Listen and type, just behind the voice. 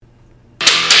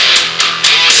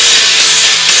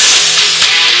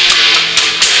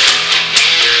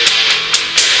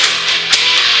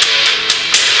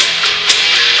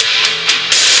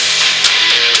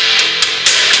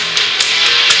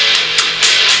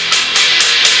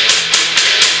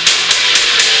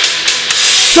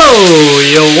So,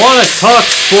 you want to talk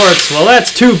sports? Well,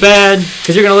 that's too bad,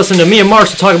 because you're going to listen to me and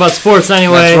Marshall talk about sports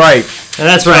anyway. That's right. And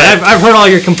that's right. I've heard all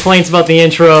your complaints about the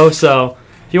intro, so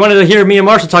if you wanted to hear me and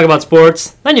Marshall talk about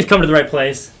sports, then you've come to the right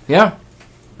place. Yeah.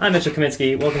 I'm Mitchell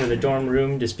Kaminsky. Welcome to the Dorm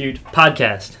Room Dispute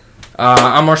Podcast.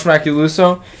 I'm Marshall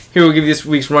Macaluso. Here we'll give you this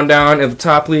week's rundown of the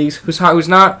top leagues. Who's hot, who's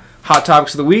not. Hot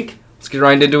topics of the week. Let's get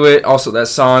right into it. Also, that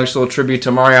song, just a little tribute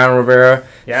to Mariano Rivera.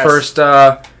 Yes.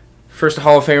 First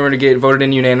Hall of Famer to get voted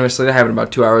in unanimously. That happened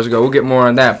about 2 hours ago. We'll get more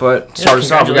on that, but start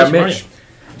us off. We got Mitch.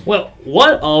 Well,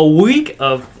 what a week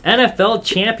of NFL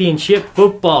championship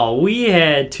football. We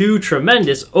had two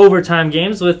tremendous overtime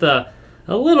games with a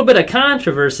little bit of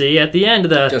controversy at the end of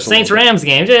the Saints-Rams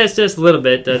game. Just a little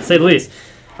bit, to say the least.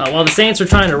 While the Saints were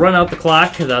trying to run out the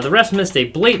clock, the refs missed a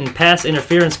blatant pass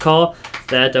interference call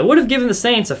that would have given the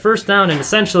Saints a first down and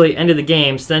essentially ended the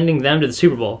game, sending them to the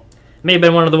Super Bowl. It may have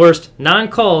been one of the worst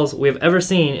non-calls we have ever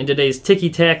seen in today's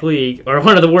ticky-tack league, or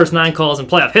one of the worst non-calls in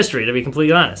playoff history, to be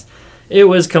completely honest. It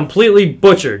was completely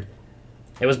butchered.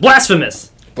 It was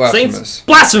blasphemous.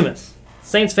 Blasphemous.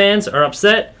 Saints fans are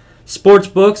upset. Sports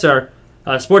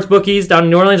bookies down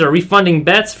in New Orleans are refunding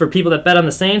bets for people that bet on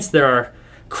the Saints. There are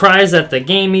cries that the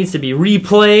game needs to be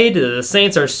replayed. The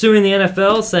Saints are suing the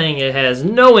NFL, saying it has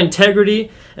no integrity,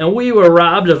 and we were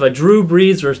robbed of a Drew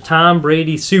Brees versus Tom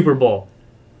Brady Super Bowl.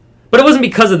 But it wasn't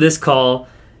because of this call,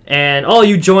 and all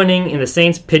you joining in the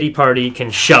Saints pity party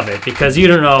can shove it, because you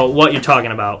don't know what you're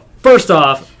talking about. First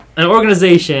off, an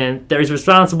organization that is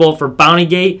responsible for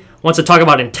Bountygate wants to talk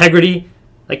about integrity.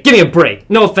 Like, give me a break.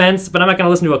 No offense, but I'm not going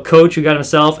to listen to a coach who got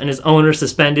himself and his owner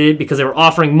suspended because they were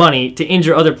offering money to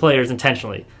injure other players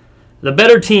intentionally. The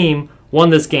better team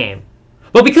won this game.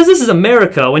 But because this is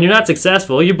America, when you're not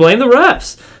successful, you blame the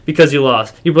refs because you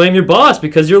lost. You blame your boss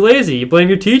because you're lazy. You blame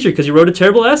your teacher because you wrote a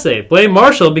terrible essay. Blame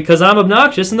Marshall because I'm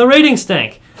obnoxious and the ratings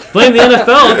stink. Blame the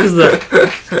NFL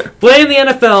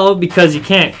because you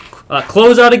can't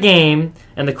close out a game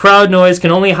and the crowd noise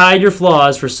can only hide your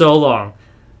flaws for so long.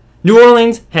 New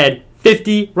Orleans had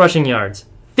 50 rushing yards.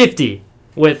 50.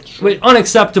 With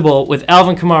unacceptable with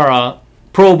Alvin Kamara,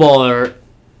 Pro Bowler,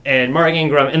 and Mark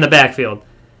Ingram in the backfield.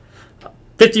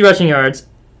 50 rushing yards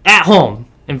at home,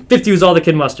 and 50 was all they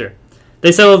could muster.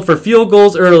 They settled for field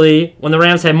goals early when the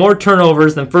Rams had more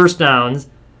turnovers than first downs.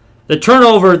 The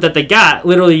turnover that they got,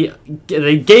 literally,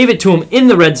 they gave it to them in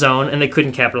the red zone, and they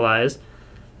couldn't capitalize.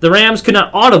 The Rams could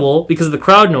not audible because of the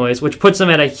crowd noise, which puts them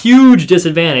at a huge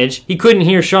disadvantage. He couldn't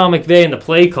hear Sean McVay in the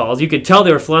play calls. You could tell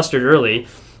they were flustered early.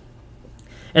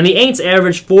 And the Aints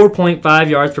averaged 4.5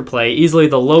 yards per play, easily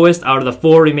the lowest out of the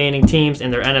four remaining teams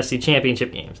in their NFC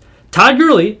Championship games. Todd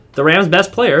Gurley, the Rams'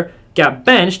 best player, got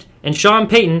benched, and Sean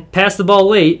Payton passed the ball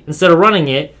late instead of running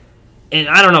it. And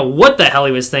I don't know what the hell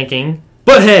he was thinking,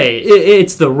 but hey,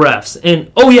 it's the refs.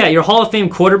 And oh yeah, your Hall of Fame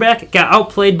quarterback got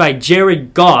outplayed by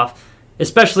Jared Goff,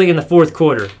 especially in the fourth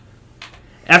quarter.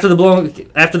 After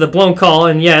the blown call,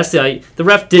 and yes, the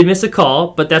ref did miss a call,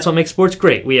 but that's what makes sports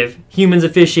great. We have humans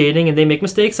officiating, and they make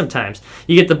mistakes sometimes.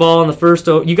 You got the ball in the first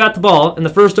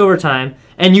overtime,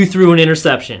 and you threw an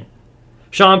interception.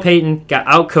 Sean Payton got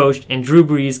outcoached, and Drew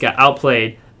Brees got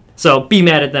outplayed, so be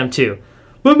mad at them too.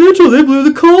 But Mitchell, they blew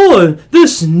the call, and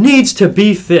this needs to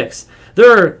be fixed.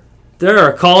 There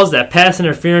are calls that pass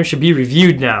interference should be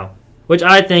reviewed now, which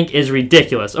I think is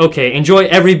ridiculous. Okay, enjoy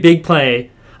every big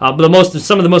play, some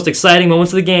of the most exciting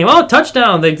moments of the game. Oh,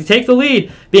 touchdown! They take the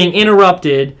lead, being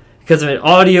interrupted because of an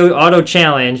auto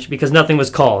challenge because nothing was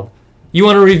called. You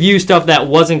want to review stuff that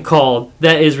wasn't called?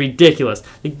 That is ridiculous.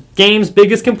 The game's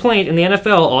biggest complaint in the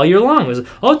NFL all year long was,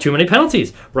 too many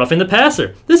penalties, roughing the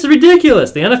passer. This is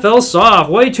ridiculous. The NFL's soft,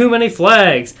 way too many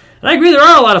flags. And I agree there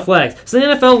are a lot of flags. So the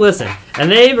NFL listened, and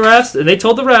they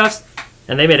told the refs,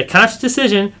 and they made a conscious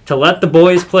decision to let the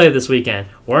boys play this weekend.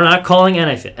 We're not calling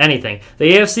anything.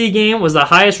 The AFC game was the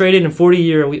highest rated in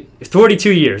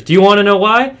 42 years. Do you want to know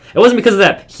why? It wasn't because of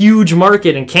that huge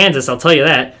market in Kansas, I'll tell you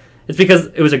that. It's because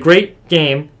it was a great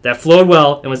game that flowed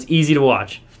well and was easy to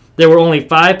watch. There were only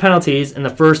 5 penalties in the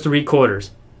first 3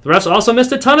 quarters. The refs also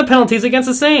missed a ton of penalties against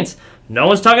the Saints. No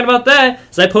one's talking about that,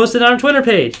 so I posted on our Twitter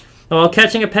page. While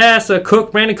catching a pass,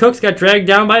 Brandon Cooks got dragged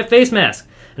down by a face mask,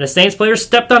 and the Saints player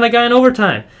stepped on a guy in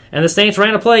overtime, and the Saints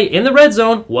ran a play in the red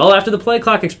zone well after the play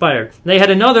clock expired. They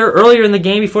had another earlier in the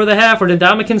game before the half where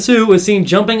Ndamukong Suh was seen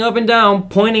jumping up and down,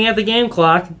 pointing at the game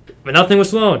clock, but nothing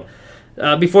was flown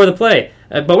before the play.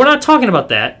 But we're not talking about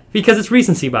that because it's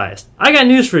recency bias. I got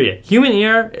news for you. Human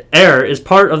error is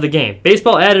part of the game.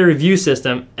 Baseball added a review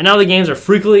system, and now the games are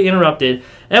frequently interrupted,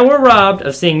 and we're robbed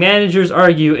of seeing managers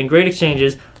argue in great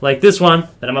exchanges like this one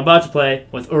that I'm about to play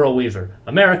with Earl Weaver.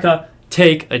 America,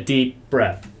 take a deep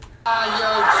breath. Yo,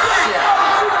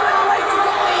 shit.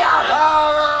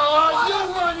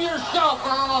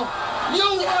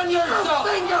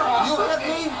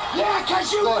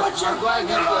 I'm glad you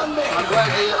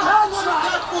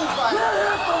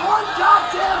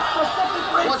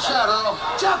What's that, Earl?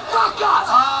 Fuck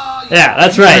us! Yeah,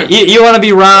 that's right. You want to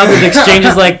be robbed with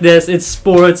exchanges like this. It's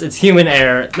sports. It's human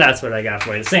error. That's what I got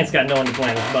for you. The Saints got no one to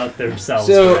blame about themselves.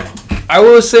 So, I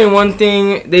will say one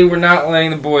thing. They were not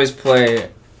letting the boys play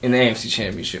in the AFC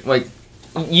Championship. Like,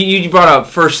 you brought up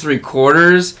first 3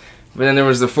 quarters, but then there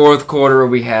was the fourth quarter where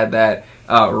we had that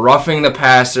roughing the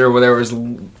passer where there was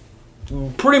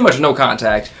pretty much no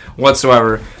contact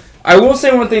whatsoever. I will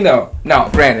say one thing though. Now,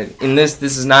 granted, in this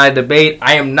is not a debate.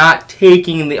 I am not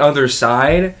taking the other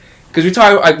side because we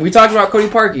talked about Cody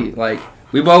Parkey. Like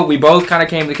we both kind of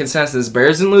came to consensus.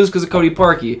 Bears didn't lose because of Cody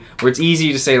Parkey. Where it's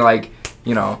easy to say like,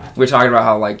 you know, we're talking about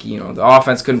how like, you know, the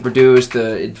offense couldn't produce.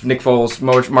 The Nick Foles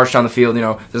marched down the field. You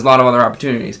know, there's a lot of other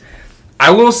opportunities. I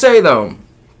will say though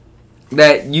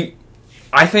that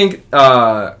I think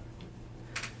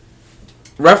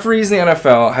referees in the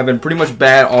NFL have been pretty much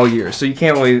bad all year, so you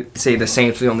can't really say the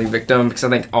Saints are the only victim because I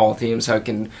think all teams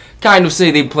can kind of say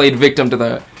they played victim to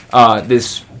the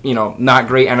this, you know, not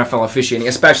great NFL officiating,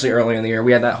 especially early in the year.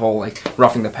 We had that whole like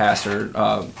roughing the passer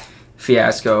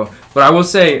fiasco. But I will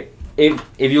say, if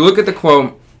you look at the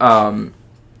quote by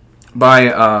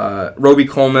Roby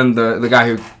Coleman, the guy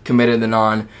who committed the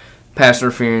non-pass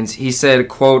interference, he said,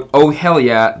 quote, "Oh hell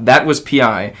yeah, that was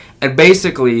PI," and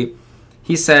basically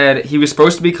he said he was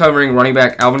supposed to be covering running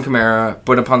back Alvin Kamara,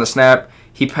 but upon the snap,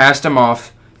 he passed him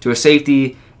off to a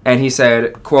safety, and he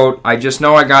said, quote, "I just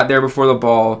know I got there before the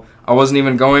ball. I wasn't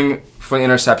even going for the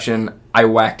interception. I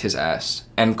whacked his ass,"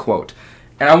 end quote.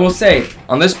 And I will say,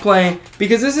 on this play,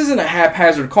 because this isn't a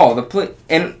haphazard call, the play,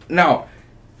 and now,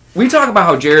 we talk about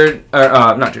how Sean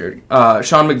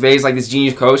McVay is like this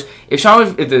genius coach. If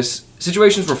the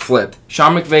situations were flipped,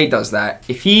 Sean McVay does that.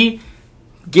 If he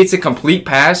gets a complete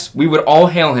pass, we would all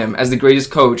hail him as the greatest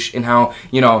coach in how,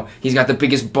 you know, he's got the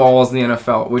biggest balls in the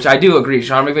NFL, which I do agree.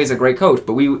 Sean McVay's a great coach,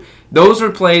 but those are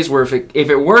plays where if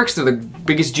it works, they're the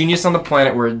biggest genius on the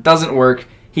planet. Where it doesn't work,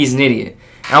 he's an idiot.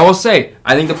 And I will say,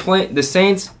 I think the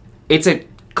Saints, it's a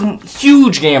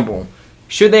huge gamble.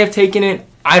 Should they have taken it?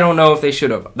 I don't know if they should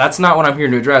have. That's not what I'm here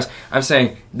to address. I'm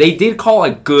saying they did call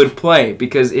a good play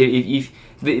because if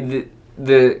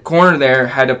the corner there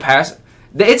had to pass.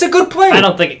 It's a good play. I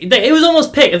don't think it was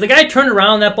almost picked. If the guy turned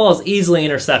around, that ball is easily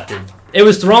intercepted. It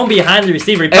was thrown behind the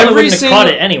receiver. He probably wouldn't have caught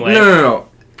it anyway. No.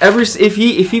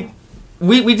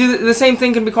 We do the same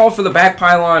thing can be called for the back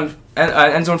pylon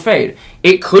end zone fade.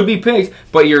 It could be picked,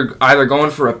 but you're either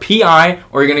going for a PI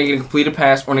or you're going to get a completed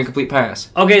pass or an incomplete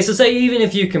pass. Okay, so say even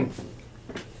if you can,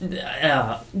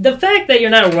 the fact that you're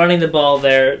not running the ball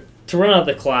there to run out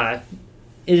the clock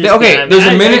is okay.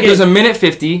 There's a minute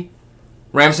 50.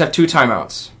 Rams have 2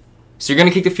 timeouts. So you're going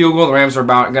to kick the field goal. The Rams are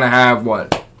going to have,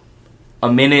 what, a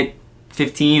minute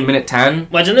 15, minute 10?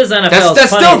 Which in this NFL that's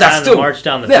plenty of time to march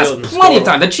down the field and That's plenty of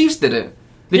time. The Chiefs did it.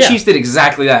 The Chiefs did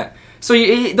exactly that. So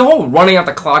the whole running out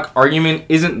the clock argument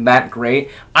isn't that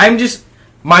great.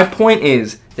 My point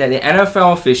is that the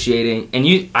NFL officiating, and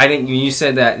I think you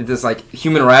said that it's like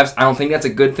human refs. I don't think that's a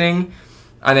good thing.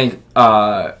 I think,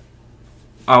 I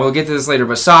will get to this later,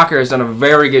 but soccer has done a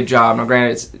very good job. Now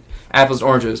granted, it's apples to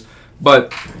oranges,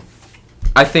 but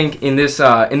I think in this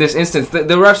instance,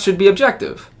 the refs should be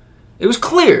objective. It was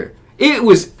clear. It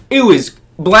was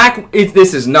black.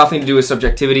 This has nothing to do with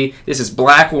subjectivity. This is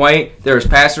black, white. There is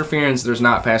pass interference. There's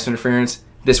not pass interference.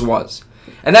 This was,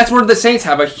 and that's where the Saints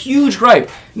have a huge gripe.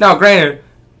 Now, granted,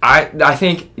 I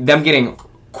think them getting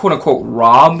quote unquote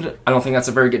robbed. I don't think that's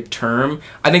a very good term.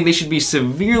 I think they should be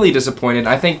severely disappointed.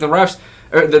 I think the refs.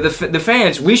 The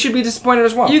fans, we should be disappointed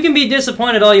as well. You can be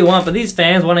disappointed all you want, but these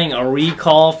fans wanting a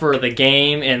recall for the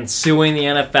game and suing the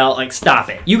NFL, like, stop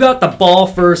it. You got the ball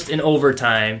first in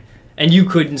overtime, and you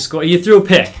couldn't score. You threw a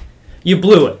pick. You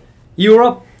blew it. You were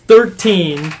up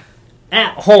 13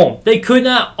 at home. They could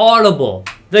not audible.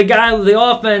 The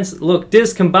offense looked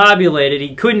discombobulated.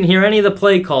 He couldn't hear any of the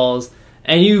play calls.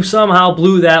 And you somehow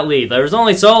blew that lead. There was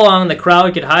only so long the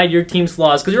crowd could hide your team's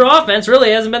flaws because your offense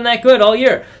really hasn't been that good all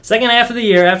year. Second half of the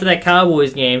year, after that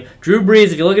Cowboys game, Drew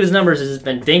Brees, if you look at his numbers, has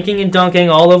been dinking and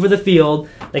dunking all over the field.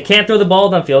 They can't throw the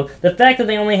ball downfield. The fact that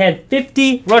they only had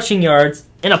 50 rushing yards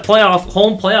in a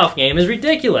home playoff game is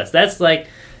ridiculous. That's like...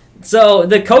 So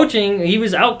the coaching, he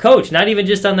was out-coached, not even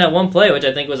just on that one play, which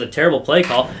I think was a terrible play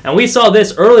call. And we saw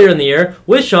this earlier in the year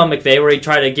with Sean McVay, where he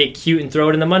tried to get cute and throw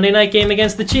it in the Monday night game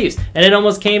against the Chiefs. And it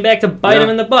almost came back to bite him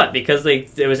in the butt because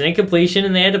there was an incompletion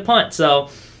and they had to punt. So,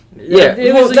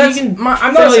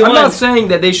 I'm not saying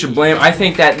that they should blame. I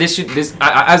think that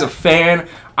as a fan,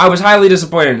 I was highly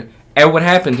disappointed at what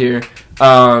happened here,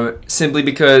 simply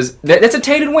because that's a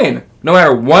tainted win. No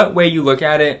matter what way you look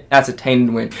at it, that's a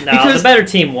tainted win. No, the better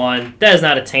team won. That is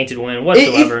not a tainted win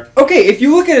whatsoever. If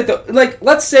you look at it, though, like,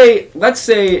 let's say,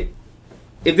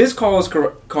 if this call is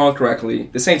called correctly,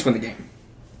 the Saints win the game.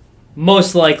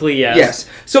 Most likely, yes. Yes.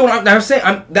 So what I'm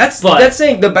saying, that's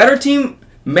saying the better team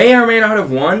may or may not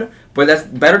have won, but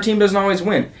that better team doesn't always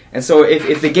win. And so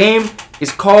if the game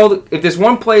is called, if this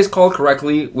one play is called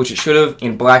correctly, which it should have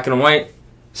in black and white,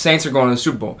 Saints are going to the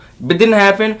Super Bowl. But it didn't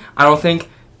happen. I don't think.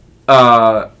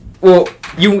 Well,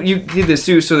 you did the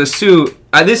Sioux, so the Sioux.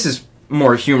 This is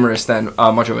more humorous than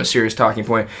much of a serious talking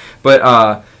point,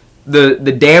 but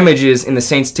the damages in the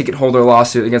Saints ticket holder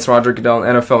lawsuit against Roger Goodell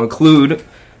and NFL include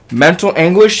mental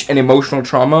anguish and emotional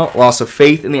trauma, loss of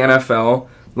faith in the NFL,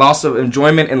 loss of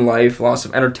enjoyment in life, loss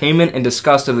of entertainment, and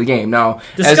disgust of the game. Now,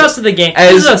 disgust of the game.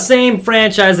 This is the same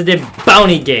franchise that did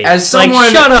Bountygate. As someone,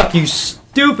 like, shut up, you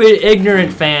stupid,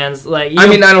 ignorant fans. Like, I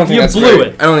don't think that's blew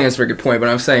it. I don't think that's a very good point. But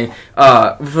I'm saying,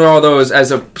 for all those,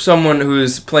 as someone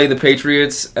who's played the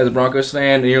Patriots as a Broncos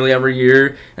fan nearly every year,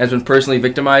 and has been personally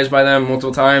victimized by them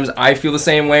multiple times, I feel the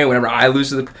same way whenever I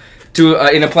lose to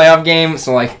in a playoff game.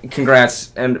 So, like,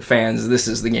 congrats and fans, this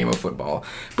is the game of football.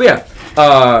 But yeah,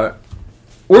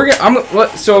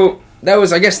 so that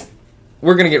was, I guess,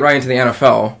 we're gonna get right into the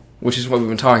NFL, which is what we've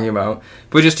been talking about.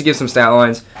 But just to give some stat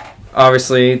lines,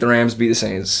 obviously the Rams beat the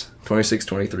Saints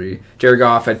 26-23. Jared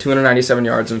Goff had 297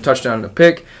 yards and a touchdown and a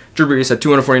pick. Drew Brees had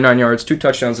 249 yards, 2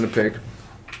 touchdowns and a pick.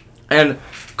 And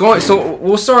so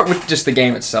we'll start with just the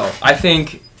game itself. I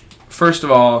think, first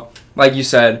of all, like you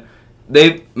said,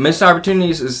 they missed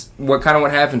opportunities is what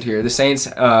happened here. The Saints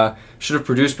should have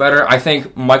produced better. I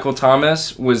think Michael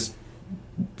Thomas was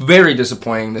very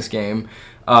disappointing this game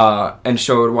and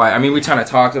showed why. I mean, we kind of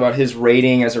talked about his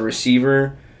rating as a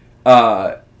receiver,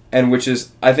 and which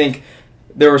is, I think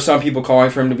there were some people calling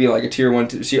for him to be like a tier 1,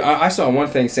 2. See, I saw one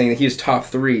thing saying that he was top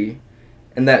 3,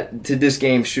 and that to this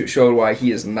game showed why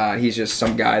he is not. He's just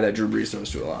some guy that Drew Brees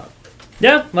throws to a lot.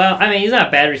 Yeah, well, I mean, he's not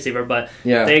a bad receiver, but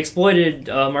they exploited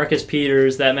Marcus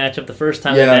Peters that matchup the first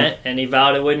time they met, and he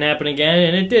vowed it wouldn't happen again,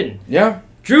 and it didn't. Yeah.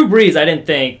 Drew Brees, I didn't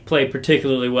think, played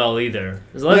particularly well either.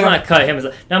 So let's not cut him.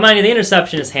 Now, mind you, the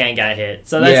interception his hand got hit,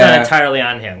 so that's not entirely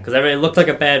on him, because it looked like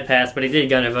a bad pass, but he did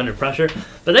get under pressure.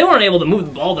 But they weren't able to move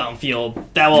the ball downfield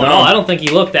that well at all. I don't think he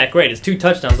looked that great. His 2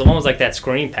 touchdowns, the one was like that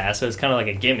screen pass, so it was kind of like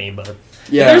a gimme. But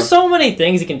there's so many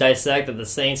things you can dissect that the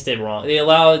Saints did wrong. They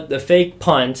allowed the fake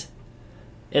punt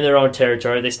in their own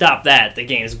territory. They stopped that. The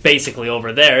game is basically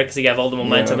over there, because you have all the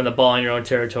momentum and the ball in your own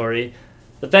territory.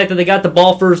 The fact that they got the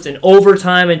ball first in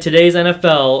overtime in today's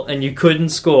NFL and you couldn't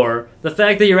score. The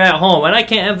fact that you're at home, and I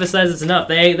can't emphasize this enough,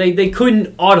 they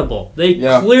couldn't audible. They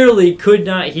clearly could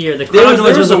not hear. The crowd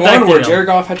noise was affecting them. There was one where Jared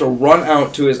Goff had to run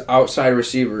out to his outside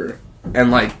receiver and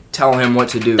like tell him what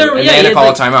to do. And they had to call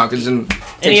a timeout because and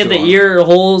he had the ear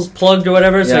holes plugged or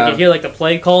whatever so he could hear like the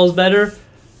play calls better.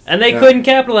 And they couldn't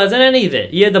capitalize on any of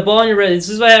it. You had the ball in your red. This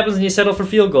is what happens when you settle for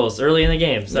field goals early in the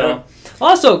game. So,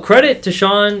 also, credit to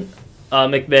Sean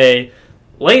McVay.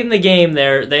 Late in the game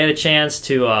there, they had a chance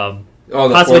to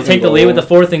possibly take the lead with the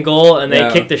 4th and goal, and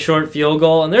they kicked the short field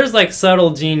goal. And there's like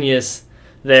subtle genius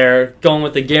there, going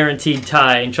with the guaranteed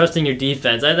tie and trusting your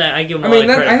defense. I give him a lot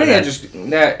of credit for that.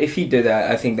 That if he did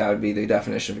that, I think that would be the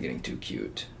definition of getting too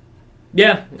cute.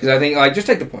 Yeah. Because I think, like, just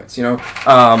take the points, you know?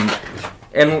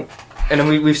 And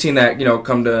we've seen that, you know,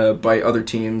 come to bite other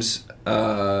teams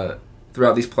throughout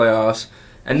these playoffs.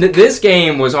 And this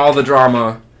game was all the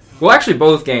drama. Well, actually,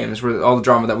 both games were all the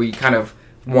drama that we kind of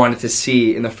wanted to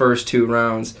see in the first 2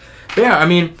 rounds. But yeah, I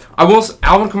mean,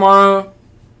 Alvin Kamara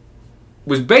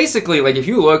was basically, like, if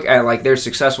you look at, like, their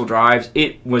successful drives,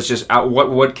 it was just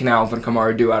what can Alvin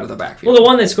Kamara do out of the backfield? Well, the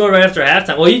one they scored right after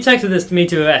halftime. Well, you texted this to me,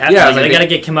 too, at halftime. Yeah, they got to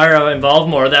get Kamara involved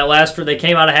more. That last, they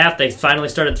came out of half, they finally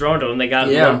started throwing to him. They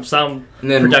got some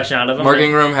production out of him. Mark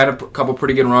Ingram had a couple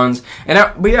pretty good runs.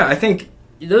 But yeah, I think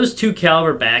those 2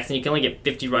 caliber backs, and you can only get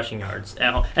 50 rushing yards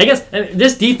at home. I guess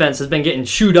this defense has been getting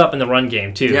chewed up in the run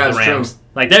game, too, the Rams. True.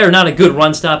 Like, they're not a good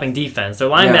run-stopping defense. Their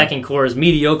linebacking core is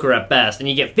mediocre at best, and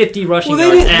you get 50 rushing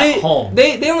yards at home.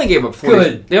 They only gave up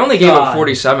 40. They only gave up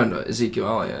 47 to Ezekiel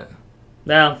Elliott.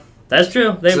 Now, that's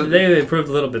true. They improved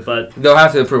a little bit, but they'll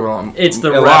have to improve a lot. It's the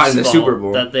refs' in the Super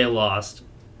Bowl that they lost.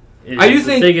 I do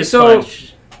think so.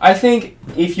 I think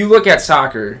if you look at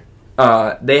soccer,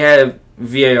 they have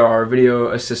VAR,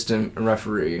 video assistant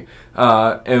referee,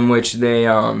 in which they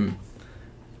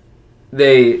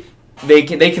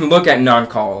can look at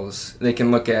non-calls. They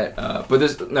can look at,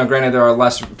 but now granted there are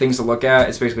less things to look at.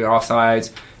 It's basically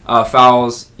offsides,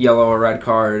 fouls, yellow or red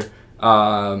card,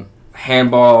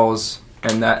 handballs,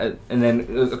 and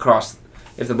then across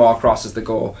if the ball crosses the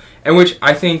goal. And which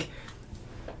I think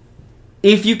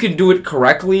if you could do it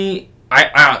correctly,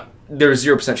 there's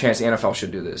 0% chance the NFL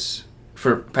should do this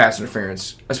for pass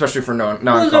interference, especially for non.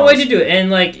 Well, there's no way to do it,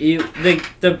 and like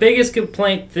the biggest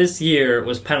complaint this year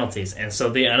was penalties, and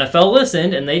so the NFL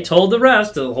listened and they told the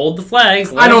refs to hold the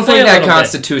flags. I don't think that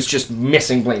constitutes just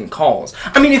missing blatant calls.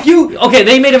 I mean, if you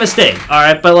they made a mistake, all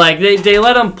right, but like they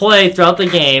let them play throughout the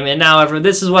game, and now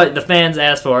this is what the fans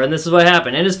asked for, and this is what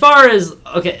happened. And as far as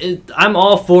I'm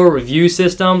all for review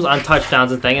systems on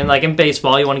touchdowns and things, and like in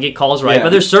baseball, you want to get calls right, but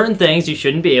there's certain things you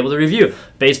shouldn't be able to review.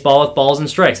 Baseball with balls and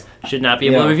strikes should not be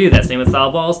able to review that. Same with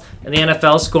foul balls. And the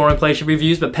NFL scoring play should be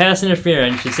reviewed, but pass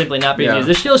interference should simply not be reviewed.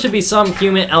 There still should be some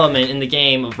human element in the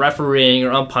game of refereeing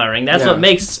or umpiring. That's what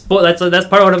makes that's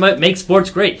part of what makes sports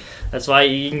great. That's why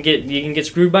you can get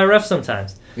screwed by refs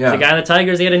sometimes. Yeah. The guy in the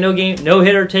Tigers, he had a no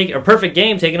hitter perfect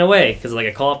game taken away because of like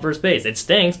a call at first base. It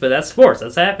stinks, but that's sports.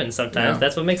 That's happens sometimes.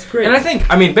 That's what makes it great. And I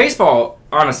think baseball,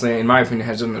 honestly, in my opinion,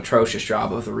 has done an atrocious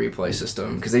job of the replay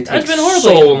system because they take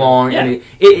so long, and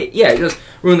it just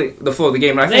ruin the flow of the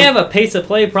game. And I think they have a pace of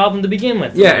play problem to begin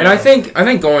with. Yeah, and I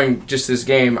think going just this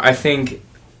game, I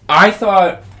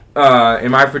thought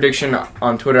in my prediction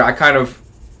on Twitter,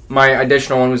 my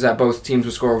additional one was that both teams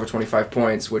would score over 25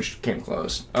 points, which came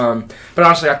close. But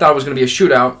honestly, I thought it was going to be a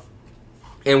shootout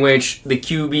in which the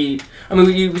QB. I mean,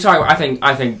 we talk about.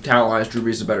 I think talent-wise, Drew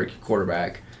Brees is a better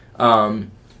quarterback. No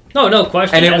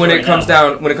question. And when it comes to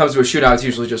a shootout, it's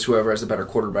usually just whoever has the better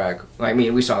quarterback. I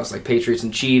mean, we saw this like Patriots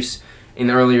and Chiefs in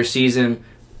the earlier season.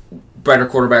 Better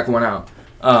quarterback won out,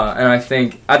 and I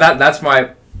think that's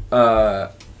my.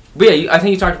 But yeah, I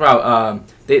think you talked about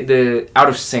the out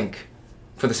of sync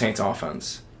for the Saints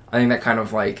offense. I think that kind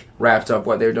of like wrapped up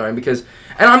what they're doing because,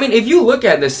 and I mean, if you look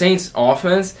at the Saints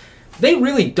offense, they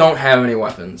really don't have any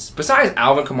weapons besides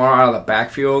Alvin Kamara out of the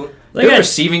backfield. Their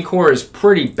receiving core is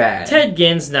pretty bad. Ted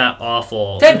Ginn's not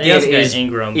awful. Ted Ginn is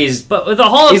Ingram. But with a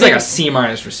Hall of Fame, he's like a C-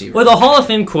 receiver. With a Hall of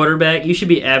Fame quarterback, you should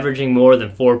be averaging more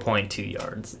than 4.2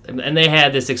 yards. And they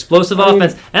had this explosive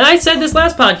offense. And I said this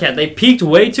last podcast, they peaked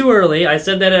way too early. I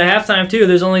said that at halftime too.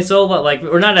 There's only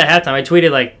or not at halftime. I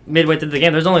tweeted like midway through the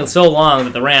game. There's only so long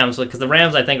that the Rams, because the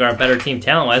Rams I think are a better team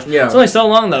talent wise. Yeah. It's only so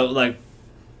long though. Like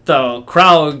the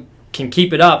crowd can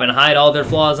keep it up and hide all their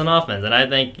flaws in offense. And I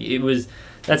think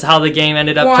that's how the game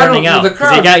ended up turning out.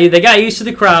 They got used to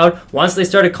the crowd. Once they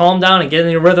started calming down and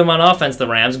getting a rhythm on offense, the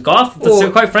Rams, Goff,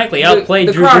 quite frankly, outplayed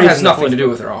Drew Brees. The crowd has nothing to do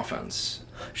with their offense.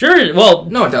 Sure, well...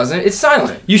 No, it doesn't. It's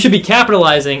silent. You should be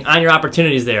capitalizing on your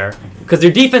opportunities there. Because their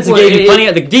defense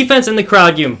the defense and the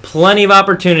crowd gave them plenty of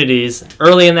opportunities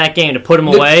early in that game to put them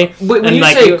away. When you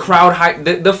say crowd hype,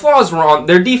 the flaws were on.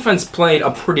 Their defense played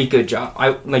a pretty good job.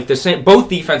 Both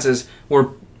defenses were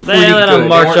They let them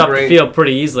march up the field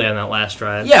pretty easily on that last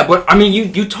drive. Yeah, but I mean,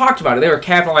 you talked about it. They were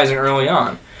capitalizing early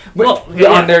on.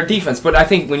 On their defense. But I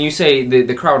think when you say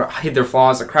the crowd hid their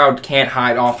flaws, the crowd can't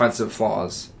hide offensive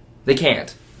flaws. They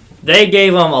can't. They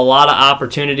gave them a lot of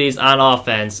opportunities on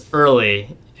offense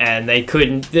early, and they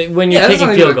couldn't. When you're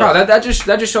taking field goals, that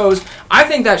just shows. I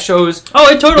think that shows.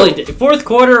 Oh, it totally did. Fourth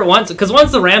quarter, once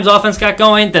the Rams offense got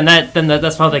going, then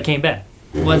that's how they came back.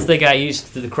 Once they got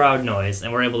used to the crowd noise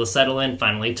and were able to settle in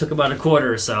finally, it took about a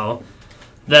quarter or so.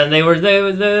 Then it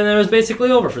was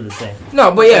basically over for the Saints.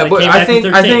 No, but yeah, but I think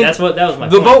that was my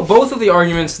point. Both of the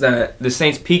arguments that the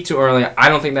Saints peaked too early, I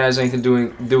don't think that has anything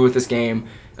to do with this game,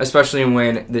 especially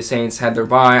when the Saints had their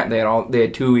bye. They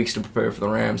had 2 weeks to prepare for the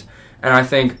Rams, and I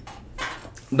think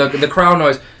the crowd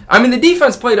noise. I mean, the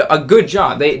defense played a good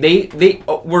job. They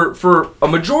were for a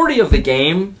majority of the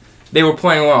game. They were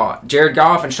playing well. Jared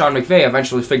Goff and Sean McVay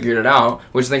eventually figured it out,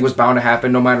 which I think was bound to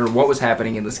happen no matter what was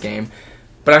happening in this game.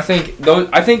 But I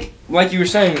think, like you were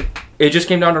saying, it just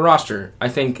came down to roster. I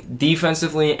think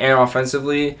defensively and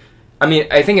offensively, I mean,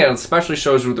 I think it especially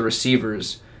shows with the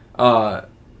receivers. The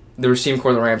receiving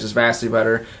core of the Rams is vastly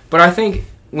better. But I think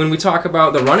when we talk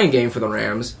about the running game for the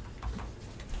Rams,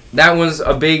 that was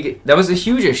a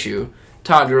huge issue.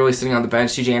 Todd Gurley sitting on the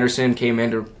bench. C.J. Anderson came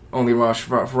in to only rush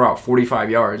for about 45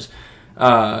 yards.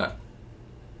 And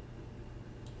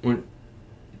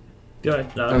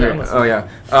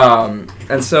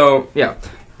so, yeah.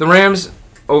 The Rams,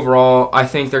 overall, I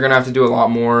think they're going to have to do a lot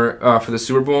more for the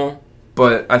Super Bowl,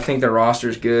 but I think their roster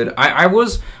is good. I'm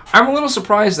a little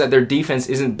surprised that their defense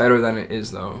isn't better than it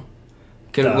is, though,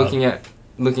 looking at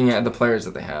the players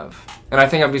that they have. And I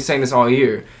think I've been saying this all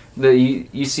year.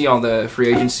 You see all the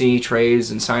free agency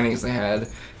trades and signings they had,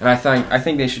 and I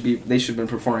think they should have been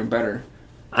performing better.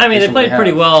 I mean, Based they on what played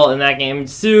pretty have. well in that game.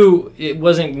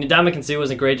 Ndamukong Suh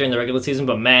wasn't great during the regular season,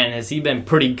 but man, has he been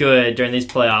pretty good during these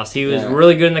playoffs. He was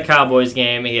really good in the Cowboys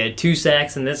game. He had 2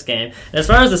 sacks in this game. And as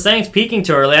far as the Saints peaking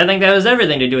too early, I think that was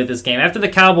everything to do with this game. After the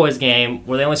Cowboys game,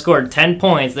 where they only scored 10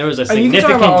 points, there was a mean, you can talk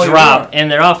significant about all you drop want. in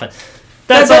their offense.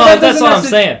 That's doesn't all I'm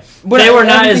saying. But They were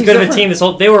not as everything's good of a different.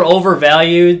 team. They were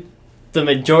overvalued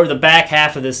the back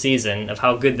half of this season of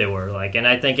how good they were. And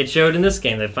I think it showed in this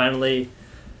game.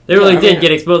 They really did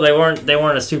get exposed. They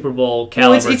weren't a Super Bowl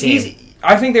caliber it's team. easy.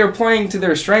 I think they were playing to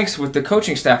their strengths with the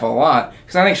coaching staff a lot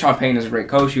because I think Sean Payton is a great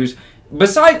coach. He was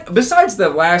besides the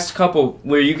last couple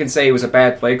where you can say it was a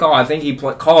bad play call. I think he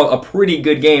called a pretty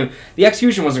good game. The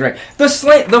execution wasn't great.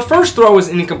 The first throw was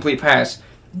an incomplete pass.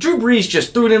 Drew Brees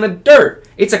just threw it in the dirt.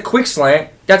 It's a quick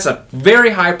slant. That's a very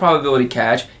high probability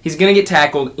catch. He's gonna get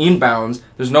tackled inbounds.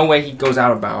 There's no way he goes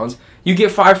out of bounds. You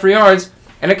get 5 free yards.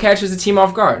 And it catches the team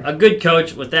off guard. A good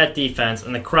coach with that defense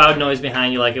and the crowd noise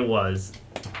behind you like it was,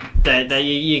 that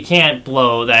you can't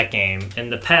blow that game.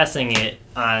 And the passing it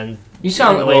on... You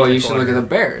should look at the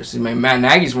Bears. I mean, Matt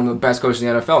Nagy's one of the best coaches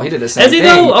in the NFL. He did the same thing.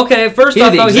 thing. Though? Okay, first he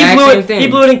off, did the though, exact same thing. he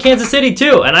blew it in Kansas City,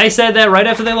 too. And I said that right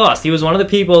after they lost. He was one of the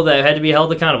people that had to be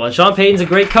held accountable. And Sean Payton's a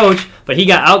great coach, but he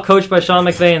got out-coached by Sean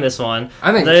McVay in this one.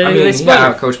 He got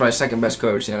out-coached by the second best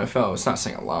coach in the NFL. It's not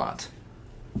saying a lot.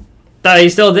 He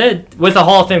still did with a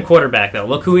Hall of Fame quarterback, though.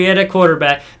 Look who he had at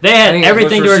quarterback. They had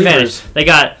everything to their advantage. They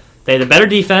had the better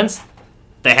defense.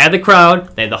 They had the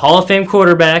crowd. They had the Hall of Fame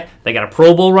quarterback. They got a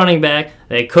Pro Bowl running back.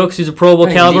 They had Cooks, who's a Pro Bowl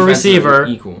caliber receiver.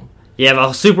 Equal. You have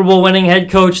a Super Bowl winning head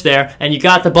coach there, and you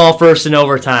got the ball first in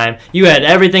overtime. You had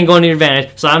everything going to your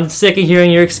advantage. So I'm sick of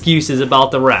hearing your excuses about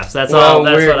the refs. That's all.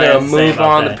 That's what I have to say about that. We're going to move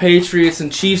on the Patriots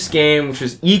and Chiefs game, which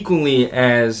was equally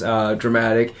as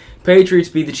dramatic. Patriots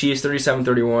beat the Chiefs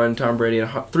 37-31. Tom Brady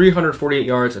had 348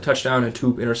 yards, a touchdown, and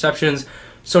 2 interceptions.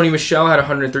 Sony Michel had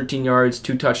 113 yards,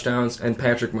 2 touchdowns, and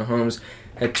Patrick Mahomes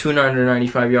had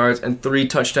 295 yards and 3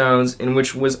 touchdowns, in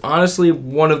which was honestly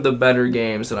one of the better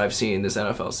games that I've seen this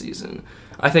NFL season.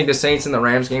 I think the Saints and the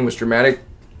Rams game was dramatic.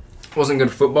 It wasn't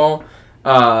good football.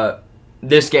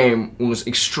 This game was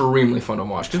extremely fun to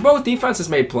watch because both defenses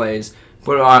made plays,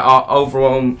 but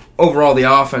overall the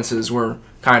offenses were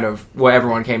kind of what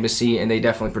everyone came to see, and they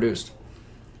definitely produced.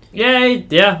 Yeah,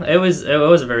 it was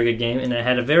a very good game, and it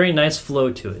had a very nice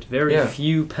flow to it. Very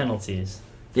few penalties.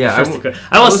 Yeah,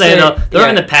 I will say though, the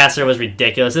run the passer was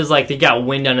ridiculous. It was like he got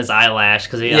wind on his eyelash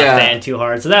because he got fanned too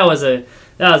hard. So that was a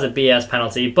BS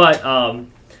penalty. But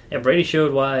Brady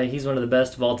showed why he's one of the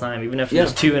best of all time. Even after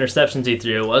those 2 interceptions he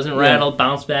threw, it wasn't rattled,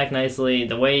 bounced back nicely.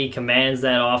 The way he commands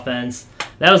that offense.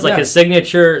 That was like his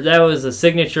signature. That was a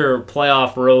signature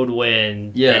playoff road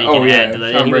win. Yeah. That he can add to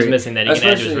that he was missing that he can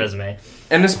add to his resume.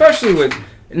 And especially with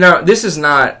now, this is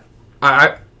not.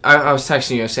 I was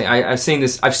texting you. Saying I've seen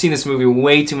this movie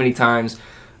way too many times.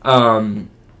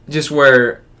 Just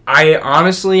where I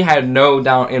honestly had no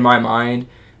doubt in my mind.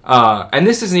 And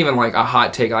this isn't even like a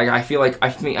hot take. Like I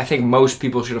think most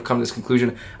people should have come to this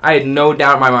conclusion. I had no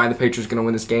doubt in my mind the Patriots were going to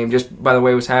win this game just by the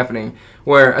way it was happening.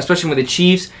 Where especially with the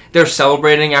Chiefs, they're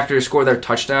celebrating after they score their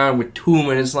touchdown with 2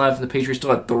 minutes left, and the Patriots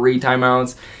still had 3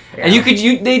 timeouts. Yeah.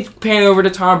 And they pan over to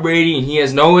Tom Brady, and he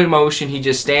has no emotion. He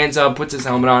just stands up, puts his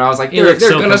helmet on. I was like, they're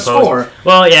going to score.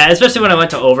 Well, yeah, especially when I went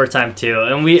to overtime too,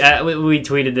 and we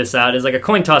tweeted this out. It's like a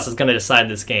coin toss is going to decide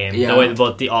this game. Yeah. The way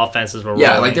both the offenses were rolling.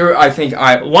 Yeah, like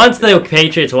once the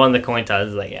Patriots won the coin toss,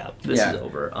 it's like this is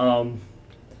over.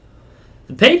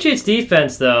 The Patriots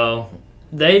defense though.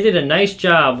 They did a nice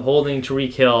job holding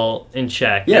Tyreek Hill in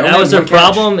check. Yeah, and that was their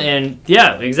problem. And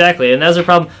yeah, exactly. And that was their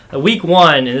problem. Week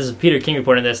 1, and this is Peter King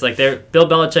reporting this. Like Bill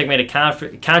Belichick made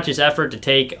a conscious effort to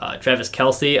take Travis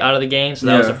Kelce out of the game, so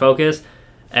that was their focus.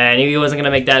 And he wasn't going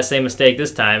to make that same mistake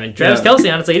this time. And Travis Kelce,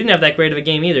 honestly, he didn't have that great of a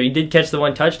game either. He did catch the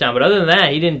 1 touchdown, but other than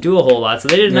that, he didn't do a whole lot. So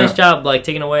they did a nice job, like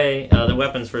taking away the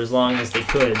weapons for as long as they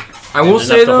could. I will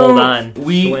say though,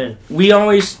 we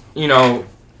always,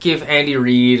 give Andy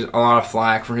Reid a lot of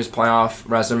flack for his playoff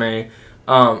resume.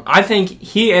 I think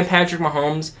he and Patrick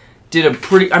Mahomes did a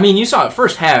pretty... I mean, you saw it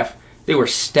first half. They were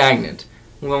stagnant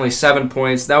with only 7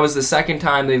 points. That was the second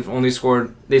time they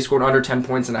scored under 10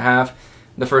 points in a half.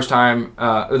 The first time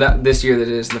this year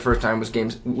the first time was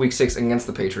week 6 against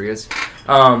the Patriots.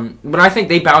 But I think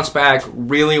they bounced back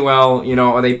really well.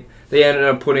 They ended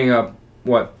up putting up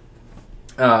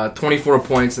 24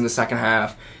 points in the second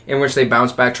half, in which they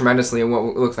bounced back tremendously in what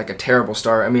looked like a terrible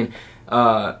start. I mean,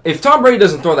 if Tom Brady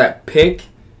doesn't throw that pick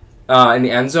in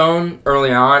the end zone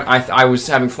early on, I was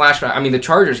having flashbacks. I mean, the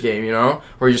Chargers game,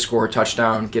 where you just score a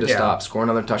touchdown, get a stop, score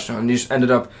another touchdown, and you just ended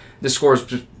up, the score is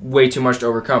just way too much to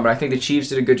overcome. But I think the Chiefs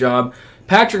did a good job.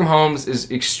 Patrick Mahomes is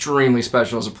extremely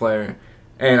special as a player,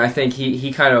 and I think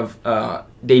he kind of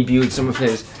debuted some of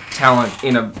his talent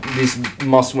in this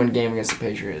must-win game against the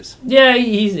Patriots. Yeah,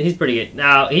 he's pretty good.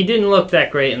 Now, he didn't look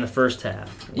that great in the first half.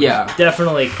 Which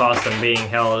definitely cost him being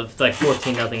held like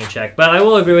 14-0 in check. But I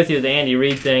will agree with you, the Andy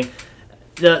Reid thing.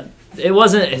 It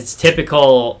wasn't his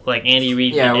typical like Andy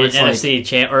Reid NFC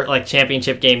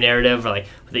championship game narrative. Or like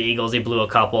with the Eagles, he blew a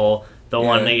couple. The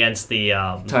one against the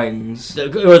Titans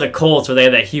or the Colts, where they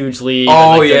had that huge lead.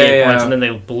 Oh, and, like, points, and then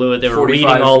they blew it. They were reading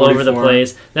all 44. over the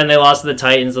place. Then they lost to the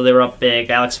Titans, so they were up big.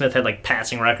 Alex Smith had like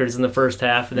passing records in the first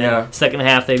half, and then second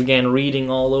half they began reading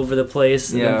all over the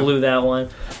place and then blew that one.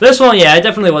 This one, it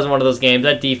definitely wasn't one of those games.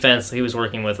 That defense he was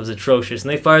working with was atrocious,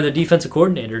 and they fired their defensive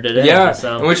coordinator today. Yeah,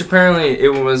 so. which apparently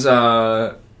it was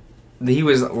he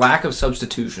was lack of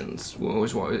substitutions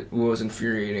was what was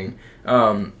infuriating.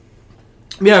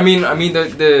 Yeah, I mean,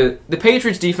 the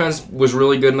Patriots defense was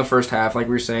really good in the first half, like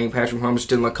we were saying. Patrick Mahomes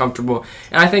didn't look comfortable,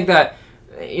 and I think that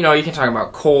you can talk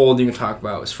about cold, you can talk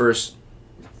about his first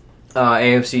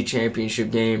AFC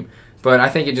Championship game, but I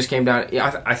think it just came down.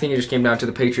 I think it just came down to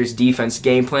the Patriots defense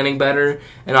game planning better,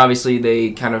 and obviously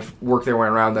they kind of worked their way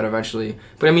around that eventually.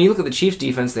 But I mean, you look at the Chiefs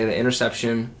defense; they had the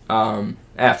interception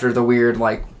after the weird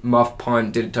like muff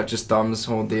punt, didn't touch his thumbs,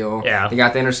 whole deal. Yeah, they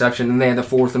got the interception, and they had the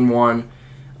 4th and 1.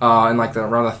 And like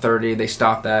around the 30, they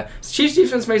stopped that. Chiefs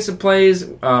defense made some plays.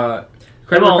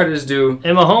 Credit where credit is due.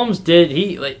 And Mahomes did.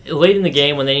 He late in the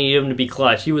game when they needed him to be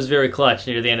clutch. He was very clutch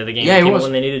near the end of the game. Yeah, he was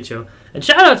when they needed to. And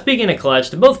shout out, speaking of clutch,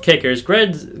 to both kickers,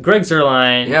 Greg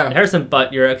Zuerlein and Harrison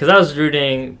Butker, because I was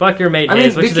rooting. Butker made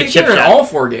his, which is a chip shot. In all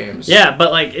 4 games. Yeah,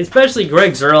 but like especially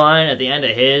Greg Zuerlein at the end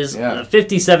of his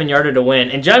 57-yarder to win,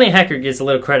 and Johnny Hekker gets a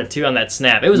little credit too on that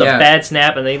snap. It was a bad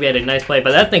snap, and they had a nice play,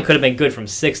 but that thing could have been good from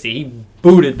 60. He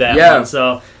booted that one,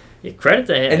 so credit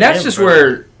to him. And that's just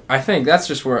where I think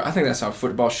that's how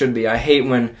football should be. I hate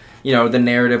when the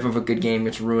narrative of a good game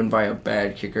gets ruined by a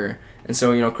bad kicker. And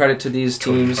so, credit to these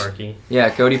teams. Cody Parkey.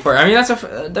 Yeah, Cody Parkey. I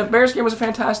mean, that Bears game was a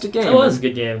fantastic game. It was a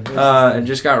good game. And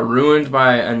just got ruined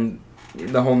by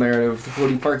the whole narrative of the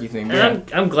Cody Parkey thing. And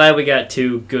I'm glad we got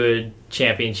 2 good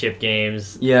championship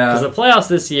games. Yeah. Because the playoffs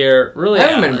this year really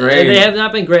haven't been great. They have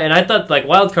not been great. And I thought, like,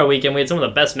 Wild Card Weekend, we had some of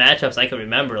the best matchups I could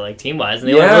remember, like, team-wise. And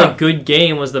the only really good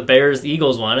game was the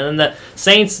Bears-Eagles one. And then the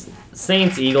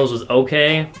Saints-Eagles was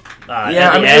okay at the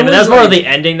end. But that's more of the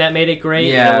ending that made it great.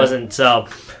 Yeah. It wasn't so...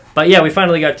 But yeah, we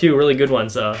finally got 2 really good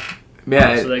ones. So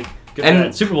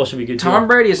Super Bowl should be good too. Tom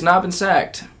Brady has not been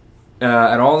sacked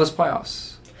at all this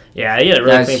playoffs. Yeah, he had a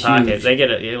really clean pocket. They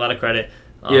get a lot of credit.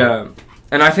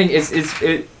 And I think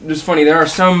it's funny. There are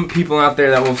some people out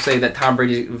there that will say that Tom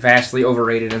Brady is vastly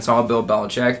overrated and it's all Bill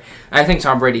Belichick. I think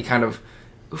Tom Brady kind of,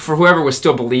 for whoever was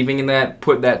still believing in that,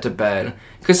 put that to bed.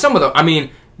 Because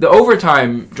the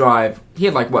overtime drive, he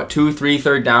had 2-3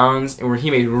 third downs, and where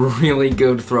he made really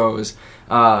good throws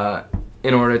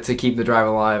in order to keep the drive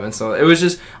alive. And so it was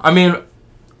just,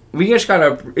 we just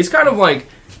it's kind of like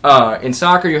in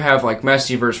soccer you have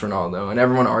Messi versus Ronaldo, and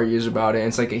everyone argues about it. And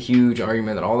it's a huge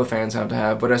argument that all the fans have to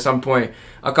have. But at some point,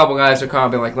 a couple guys are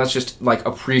kind of like, let's just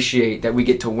appreciate that we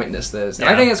get to witness this. And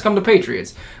I think it's come to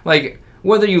Patriots.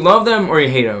 Whether you love them or you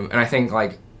hate them, and I think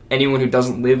anyone who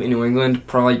doesn't live in New England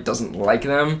probably doesn't like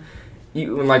them.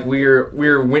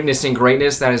 We're witnessing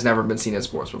greatness that has never been seen in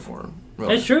sports before.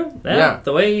 Really. It's true. Yeah.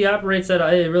 The way he operates that,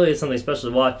 it really is something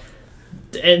special to watch.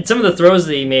 And some of the throws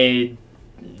that he made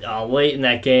late in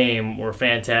that game were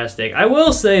fantastic. I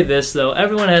will say this, though.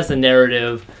 Everyone has the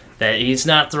narrative that he's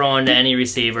not throwing to any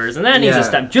receivers, and that needs to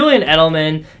stop. Julian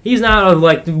Edelman, he's not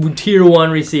a tier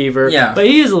 1 receiver, but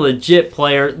he is a legit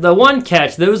player. The one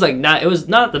catch, it was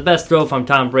not the best throw from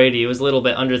Tom Brady. It was a little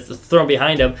bit thrown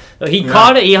behind him. He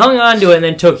caught it, he hung on to it, and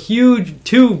then took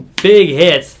 2 big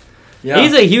hits. Yeah.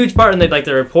 He's a huge part in the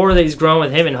rapport that he's grown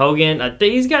with him and Hogan.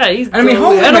 Edelman's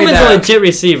a legit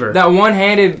receiver. That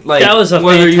one-handed, that was a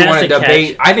whether fantastic you want to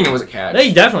debate, catch. I think it was a catch.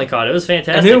 He definitely caught it. It was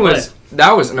fantastic. And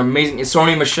that was an amazing.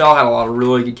 Sony Michel had a lot of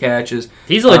really good catches.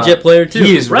 He's a legit player too.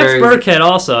 He is Rex Burkhead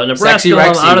also. Nebraska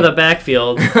out of the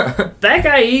backfield. That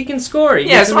guy, he can score.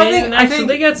 I think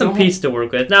they got some piece to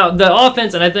work with. Now the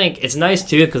offense, and I think it's nice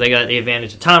too because they got the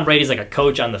advantage. Tom Brady's like a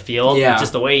coach on the field. Yeah.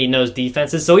 Just the way he knows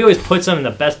defenses, so he always puts them in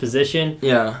the best position.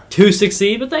 Yeah. To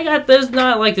succeed, but there's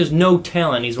no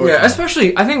talent he's working. Yeah,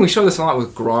 especially I think we show this a lot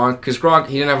with Gronk because Gronk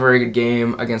he didn't have a very good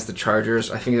game against the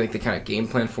Chargers. I think they kind of game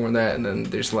plan for that, and then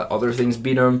they just let other things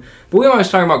beat him. But we always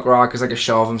talk about Gronk as a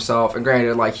shell of himself. And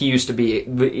granted, he used to be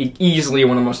easily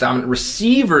one of the most dominant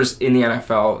receivers in the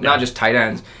NFL, not just tight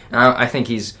ends. And I think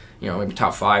he's maybe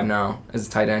top 5 now as a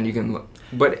tight end. You can look.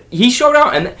 But he showed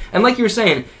out, and like you were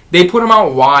saying, they put him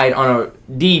out wide on a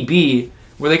DB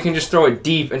where they can just throw it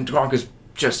deep, and Gronk is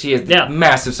he has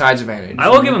massive size advantage. I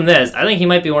will give him this. I think he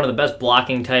might be one of the best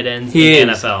blocking tight ends in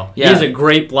the NFL. Yeah. He's a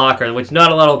great blocker, which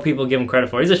not a lot of people give him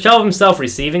credit for. He's a shell of himself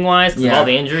receiving-wise because of all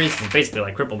the injuries. He's basically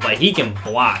like crippled, but he can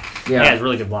block. Yeah, he's a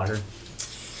really good blocker.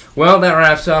 Well, that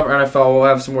wraps up our NFL. We'll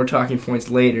have some more talking points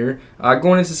later.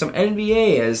 Going into some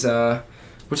NBA as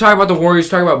we're talking about the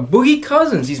Warriors. We're talking about Boogie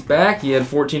Cousins. He's back. He had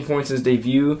 14 points in his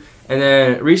debut. And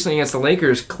then recently against the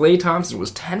Lakers, Klay Thompson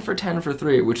was 10 for 10 for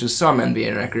 3, which is some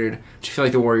NBA record. Which I feel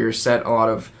like the Warriors set a lot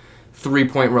of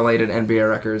 3-point related NBA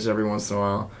records every once in a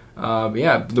while. But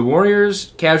yeah, the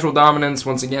Warriors, casual dominance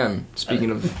once again.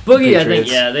 Speaking of Boogie,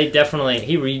 Patriots. I think, they definitely,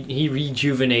 he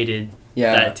rejuvenated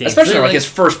that team. Especially like his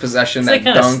first possession, that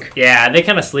dunk. They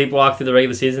kind of sleepwalked through the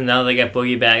regular season. Now they got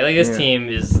Boogie back. Like, this team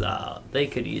is, they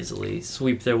could easily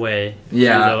sweep their way through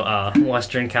the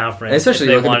Western Conference.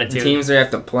 Especially if they wanted the to. Teams they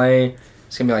have to play.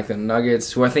 It's going to be like the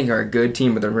Nuggets, who I think are a good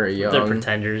team, but they're very young. They're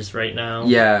pretenders right now.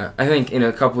 Yeah, I think in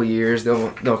a couple of years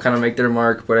they'll kind of make their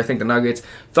mark, but I think the Nuggets...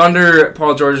 Thunder,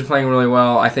 Paul George is playing really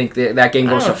well. I think that game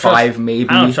goes to 5, maybe.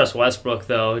 I don't trust Westbrook,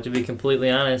 though, to be completely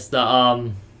honest.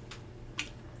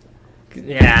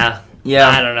 Yeah,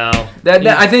 I don't know.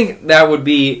 I think that would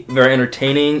be very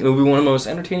entertaining. It would be one of the most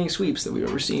entertaining sweeps that we've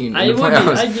ever seen. I'd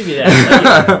give you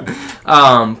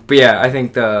that. But yeah, I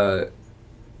think the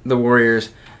Warriors,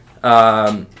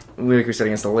 like we said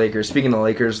against the Lakers. Speaking of the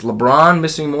Lakers, LeBron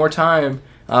missing more time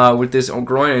with this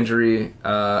groin injury.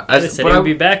 They said he would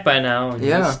be back by now, and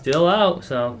he's still out.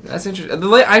 So that's interesting.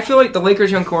 I feel like the Lakers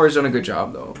young core has done a good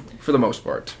job, though, for the most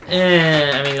part.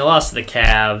 I mean, they lost to the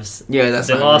Cavs. Yeah,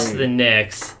 they lost to the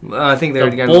Knicks. I think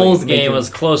the Bulls game was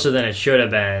closer than it should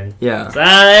have been. Yeah, so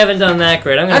I haven't done that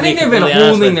great. I think they've been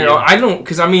holding their own. I don't,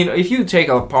 because I mean, if you take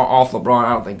off LeBron,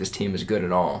 I don't think this team is good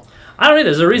at all. I don't either.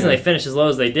 There's a reason they finished as low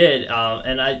as they did,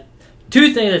 and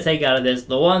two things to take out of this.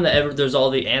 The one that there's all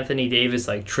the Anthony Davis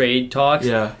trade talks.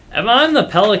 Yeah. If I'm the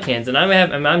Pelicans and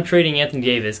I'm trading Anthony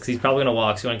Davis because he's probably gonna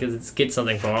walk, so I can get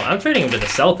something from him. I'm trading him to the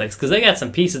Celtics because they got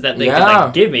some pieces that they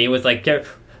could give me with I don't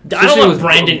want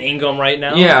Brandon Ingram right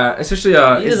now. Yeah, especially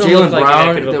it's Jaylen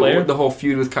Brown. The whole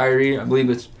feud with Kyrie. I believe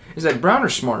is that Brown or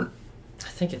Smart? I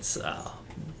think it's Brown.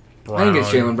 I think it's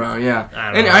Jaylen Brown. Yeah,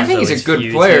 I think he's a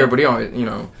good player, but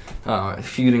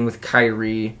feuding with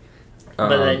Kyrie. But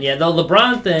then, the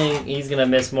LeBron thing, he's going to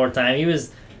miss more time. He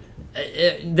was...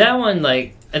 that one,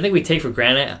 I think we take for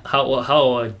granted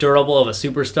how durable of a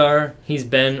superstar he's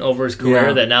been over his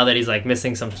career, that now that he's,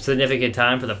 missing some significant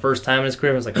time for the first time in his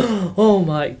career, it's oh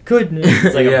my goodness.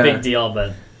 It's a big deal,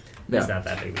 but it's not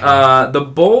that big. The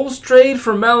Bulls trade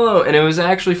for Melo, and it was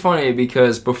actually funny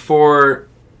because before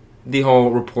the whole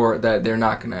report that they're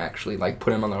not going to actually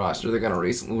put him on the roster, they're going to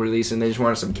release him, they just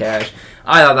wanted some cash.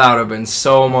 I thought that would have been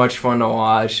so much fun to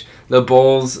watch. The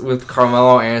Bulls with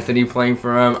Carmelo Anthony playing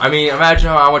for him. I mean, imagine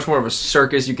how much more of a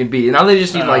circus you can be. Now they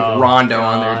just need Rondo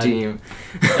on their team.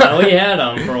 We had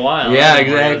him for a while. Yeah,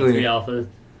 exactly.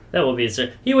 That would be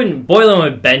Boylan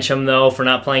would bench him though for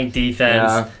not playing defense.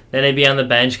 Yeah. Then they'd be on the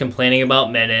bench complaining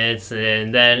about minutes,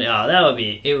 and then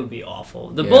it would be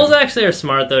awful. The Bulls actually are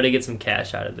smart though to get some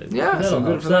cash out of it. Yeah, so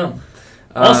good for them.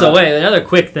 Also, another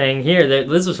quick thing here.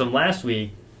 This was from last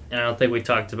week, and I don't think we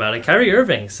talked about it. Kyrie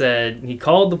Irving said he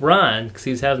called LeBron because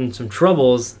he was having some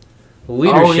troubles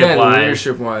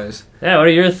leadership-wise. Yeah, what are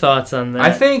your thoughts on that?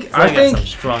 I think some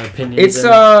strong opinions.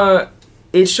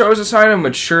 It shows a sign of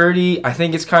maturity. I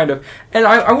think it's kind of... And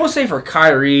I will say for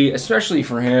Kyrie, especially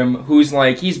for him, who's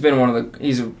he's been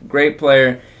he's a great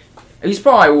player. He's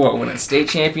probably, winning state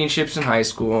championships in high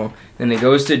school. Then he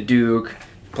goes to Duke,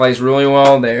 plays really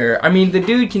well there. I mean, the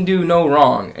dude can do no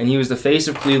wrong. And he was the face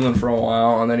of Cleveland for a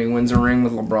while, and then he wins a ring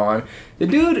with LeBron. The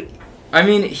dude, I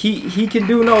mean, he can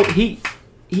do no...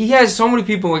 He has so many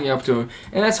people looking up to him,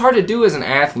 and that's hard to do as an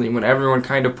athlete when everyone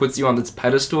kind of puts you on this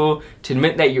pedestal to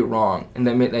admit that you're wrong and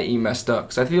admit that you messed up.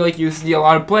 Because I feel like you see a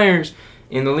lot of players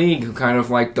in the league who kind of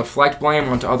deflect blame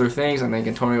onto other things. I think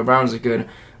Antonio Brown is a good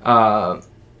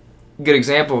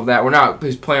example of that. We're not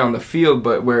his play on the field,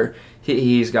 but where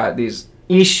he's got these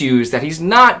issues that he's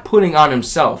not putting on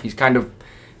himself. He's kind of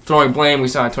throwing blame. We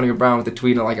saw Antonio Brown with the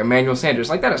tweet of Emmanuel Sanders.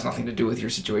 That has nothing to do with your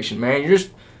situation, man. You're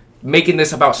just making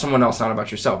this about someone else, not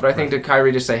about yourself. But I think that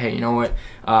Kyrie just say, hey, you know what,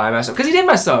 I messed up. Because he did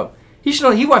mess up. He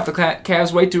left the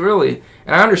Cavs way too early.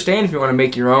 And I understand if you want to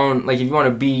make your own, if you want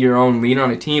to be your own leader on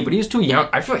a team, but he's too young.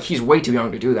 I feel like he's way too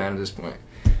young to do that at this point.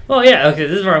 Well, yeah, okay,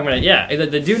 this is where I'm going to,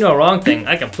 the do no wrong thing,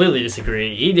 I completely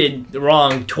disagree. He did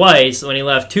wrong twice when he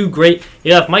left he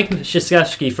left Mike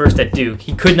Krzyzewski first at Duke.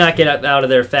 He could not get out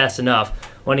of there fast enough.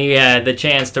 when he had the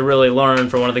chance to really learn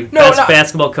from one of the best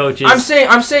basketball coaches.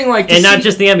 I'm saying like, and not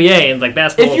just the NBA and like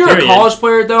basketball. If you're a college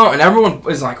player though, and everyone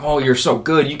is like, "Oh, you're so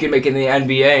good, you can make it in the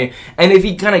NBA," and if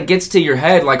he kind of gets to your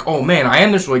head, like, "Oh man, I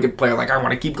am this really good player. Like, I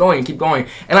want to keep going,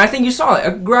 and I think you saw it,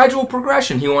 a gradual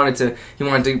progression. He wanted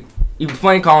to. He was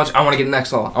playing college. I want to get the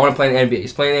next level. I want to play in the NBA.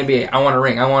 He's playing in the NBA. I want a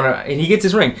ring. And he gets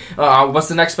his ring. What's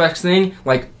the next best thing?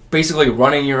 Like basically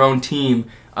running your own team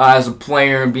as a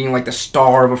player and being like the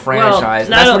star of a franchise.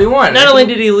 That's what he wanted. Not only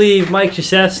did he leave Mike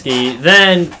Krzyzewski,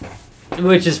 then,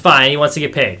 which is fine, he wants to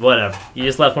get paid, whatever. You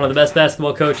just left one of the best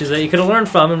basketball coaches that you could have learned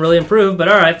from and really improved, but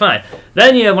all right, fine.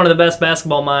 Then you have one of the best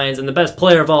basketball minds and the best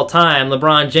player of all time,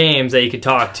 LeBron James, that you could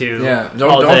talk to. Yeah,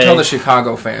 don't tell the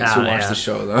Chicago fans who watch the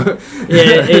show though.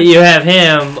 You have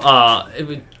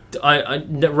him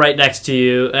right next to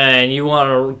you, and you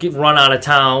want to run out of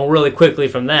town really quickly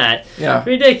from that. Yeah.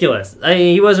 Ridiculous.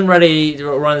 He wasn't ready to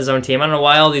run his own team. I don't know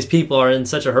why all these people are in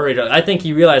such a hurry. I think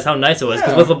he realized how nice it was,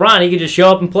 because with LeBron, he could just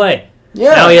show up and play.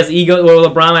 Yeah. Now he has ego. Well,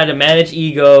 LeBron had to manage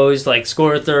egos, like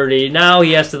score 30. Now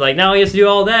he has to do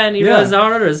all that, and he realizes how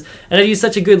hard it is. And if he's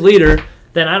such a good leader,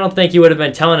 then I don't think he would have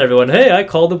been telling everyone, "Hey, I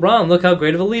called LeBron. Look how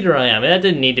great of a leader I am." And that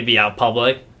didn't need to be out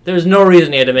public. There's no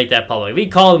reason he had to make that public. If he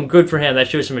called him, good for him. That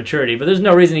shows some maturity. But there's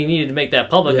no reason he needed to make that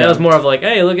public. Yeah. That was more of like,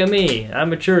 "Hey, look at me. I'm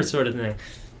mature," sort of thing.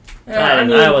 Yeah,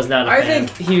 I was not a fan. I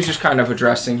think he was just kind of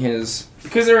addressing his...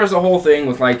 Because there was a whole thing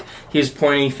with, like, his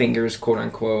pointing fingers,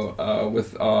 quote-unquote,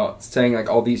 with saying, like,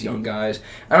 all these young guys.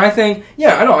 And I think,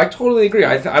 I totally agree.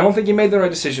 I don't think he made the right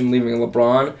decision leaving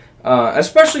LeBron,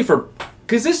 especially for...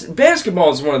 Because this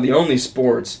basketball is one of the only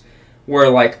sports where,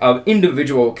 like, an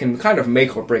individual can kind of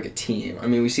make or break a team. I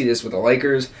mean, we see this with the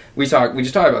Lakers. We just talked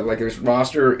about the Lakers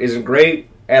roster isn't great.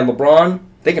 Add LeBron,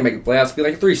 they can make the playoffs, be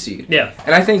like a 3 seed. Yeah.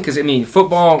 And I think, because, I mean,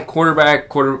 football,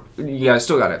 you guys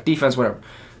still got to have defense, whatever.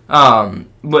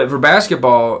 But for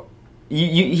basketball,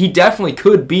 he definitely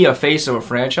could be a face of a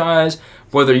franchise,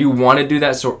 whether you want to do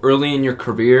that so early in your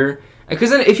career.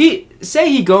 Because then if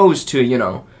he goes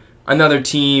to, another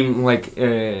team like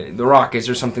the Rockets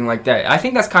or something like that, I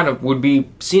think that's kind of would be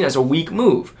seen as a weak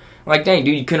move. Like, dang,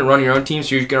 dude, you couldn't run your own team,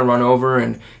 so you're just going to run over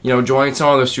and, join some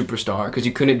other superstar because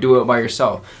you couldn't do it by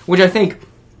yourself. Which I think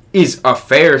is a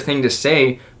fair thing to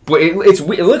say, but it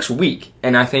looks weak.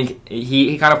 And I think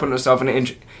he kind of put himself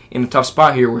in a tough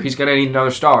spot here where he's going to need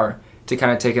another star to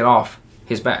kind of take it off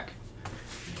his back.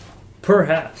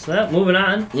 Perhaps. Well, moving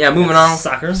on. Yeah, moving on.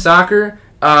 Soccer.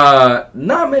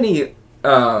 Not many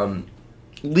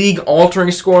league-altering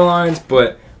scorelines,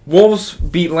 but Wolves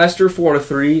beat Leicester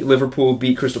 4-3, Liverpool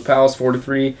beat Crystal Palace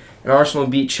 4-3, and Arsenal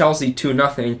beat Chelsea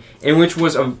 2-0, in which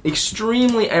was an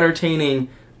extremely entertaining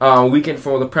weekend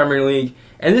for the Premier League.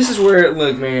 And this is where,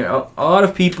 look, man, a lot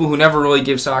of people who never really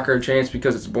give soccer a chance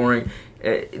because it's boring.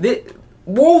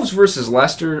 Wolves versus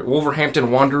Leicester,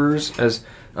 Wolverhampton Wanderers, as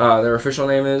their official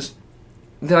name is.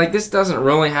 Like, this doesn't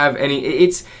really have any...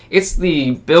 It's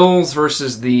the Bills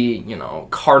versus the,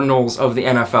 Cardinals of the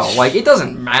NFL. Like, it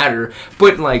doesn't matter.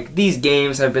 But, like, these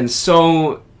games have been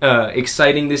so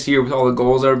exciting this year with all the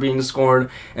goals that are being scored.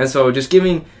 And so just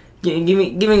giving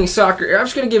soccer... I'm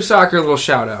just going to give soccer a little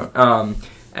shout-out.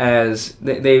 As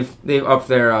they've upped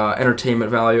their entertainment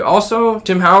value. Also,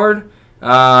 Tim Howard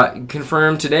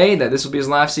confirmed today that this will be his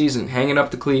last season, hanging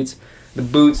up the cleats, the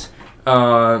boots...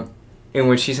 in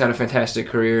which he's had a fantastic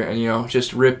career and,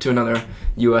 just ripped to another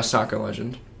U.S. soccer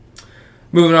legend.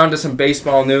 Moving on to some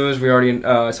baseball news. We already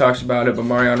talked about it, but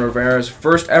Mariano Rivera's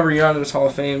first ever unanimous Hall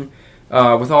of Fame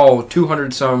with all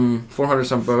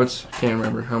 400-some votes. Can't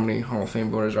remember how many Hall of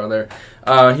Fame voters are there.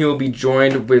 He will be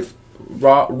joined with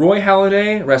Roy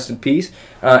Halladay, rest in peace,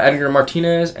 Edgar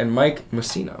Martinez, and Mike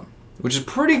Mussina, which is a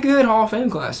pretty good Hall of Fame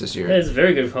class this year. It's a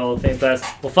very good Hall of Fame class.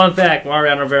 Well, fun fact,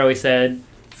 Mariano Rivera, we said...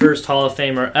 first Hall of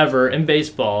Famer ever in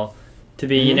baseball to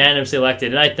be unanimously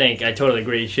elected, and I totally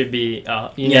agree, should be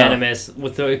unanimous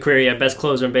with the career he had, best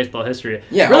closer in baseball history.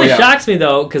 Yeah, it really shocks me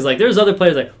though, because there's other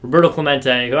players like Roberto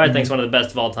Clemente, who I think is one of the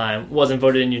best of all time, wasn't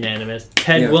voted in unanimous.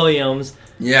 Ted Williams,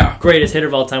 greatest hitter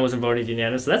of all time, wasn't voted in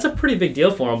unanimous. So that's a pretty big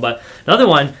deal for him. But another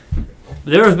one,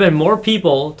 there have been more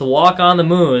people to walk on the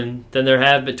moon than there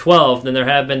have been 12 than there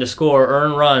have been to score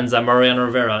earned runs on Mariano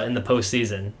Rivera in the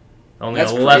postseason. Only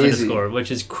That's 11 crazy. to score, which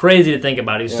is crazy to think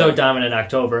about. He was so dominant in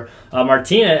October.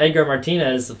 Edgar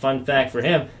Martinez, a fun fact for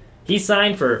him, he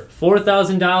signed for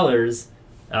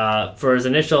 $4,000 for his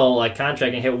initial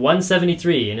contract and hit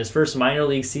 173 in his first minor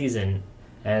league season.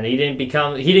 And he didn't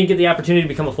get the opportunity to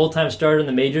become a full-time starter in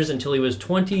the majors until he was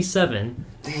 27.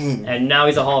 Dang. And now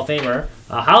he's a Hall of Famer.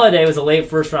 Halladay was a late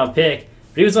first-round pick,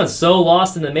 but he was so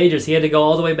lost in the majors he had to go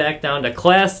all the way back down to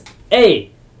Class A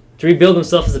to rebuild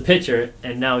himself as a pitcher,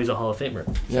 and now he's a Hall of Famer.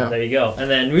 So Yeah. there you go. And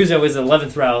then Rizzo was an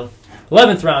 11th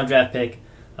round draft pick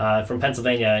from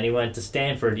Pennsylvania, and he went to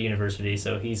Stanford University,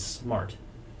 so he's smart.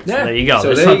 So there you go.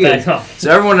 So, There's there you fun go. facts. So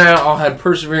everyone now all had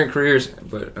perseverant careers,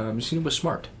 but Messina was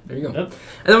smart. There you go. Yep.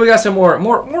 And then we got some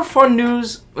more fun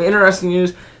news, interesting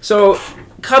news. So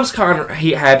CubsCon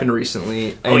happened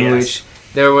recently, in which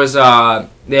there was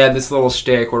they had this little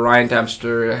shtick where Ryan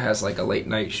Dempster has like a late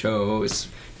night show.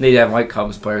 They have like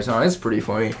Cubs players on. It's pretty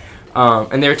funny.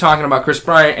 And they were talking about Chris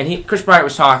Bryant, and Chris Bryant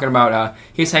was talking about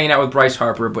he's hanging out with Bryce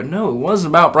Harper, but no, it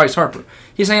wasn't about Bryce Harper.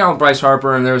 He's hanging out with Bryce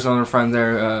Harper, and there was another friend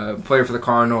there, player for the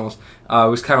Cardinals,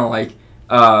 was kind of like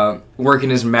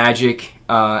working his magic,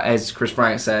 as Chris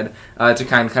Bryant said, to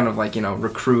kind of like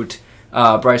recruit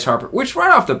Bryce Harper. Which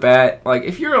right off the bat, like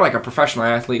if you're like a professional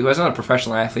athlete who has another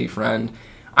professional athlete friend,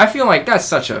 I feel like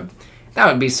that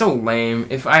would be so lame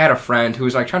if I had a friend who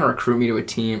was like trying to recruit me to a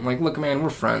team. Like, look, man, we're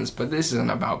friends, but this isn't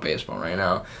about baseball right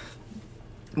now.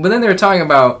 But then they were talking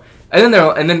about, and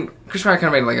then Chris Bryant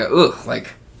kind of made like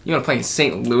you want to play in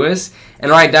St. Louis?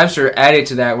 And Ryan Dempster added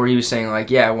to that where he was saying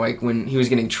like, yeah, like when he was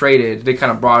getting traded, they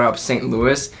kind of brought up St.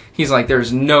 Louis. He's like,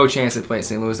 there's no chance they play in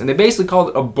St. Louis, and they basically called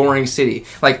it a boring city.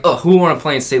 Like, who want to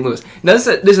play in St. Louis? Now this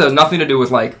has nothing to do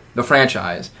with like the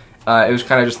franchise. It was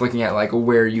kind of just looking at like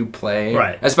where you play,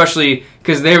 Right? Especially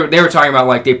because they were talking about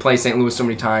like they play St. Louis so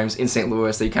many times in St.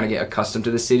 Louis that you kind of get accustomed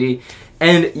to the city.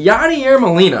 And Yadier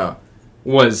Molina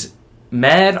was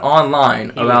mad online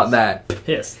about that.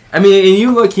 Pissed. I mean, and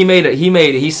you look,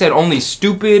 he said only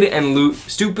stupid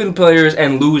players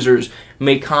and losers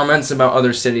make comments about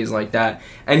other cities like that.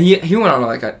 And he went on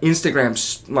like an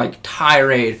Instagram like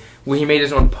tirade where he made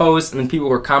his own post, and then people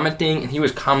were commenting, and he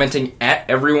was commenting at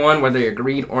everyone whether they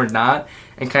agreed or not,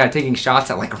 and kind of taking shots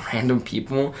at like random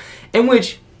people. In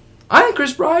which I think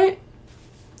Chris Bryant,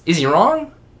 is he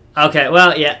wrong? Okay,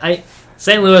 well, yeah,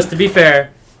 St. Louis, to be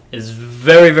fair, is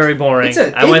very, very boring.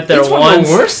 I went there it's once. One of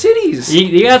the worst cities.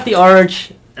 You got the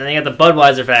Arch, and then you got the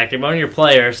Budweiser factory. But when you're a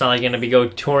player, it's not like you're going to go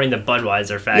touring the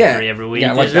Budweiser factory every week.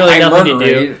 Yeah, there's like really the nothing to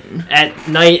murder do. rate. At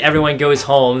night, everyone goes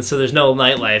home, so there's no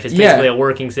nightlife. It's basically a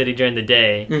working city during the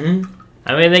day. Mm-hmm.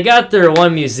 I mean, they got their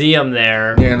one museum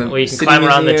there where you can climb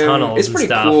around the tunnels It's and pretty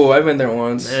stuff. cool. I've been there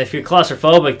once. And if you're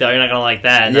claustrophobic, though, you're not going to like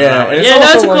that. Yeah, Like, and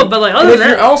that's also, cool, but like other than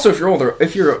that... if you're older,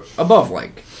 if you're above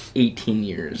like 18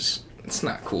 years, it's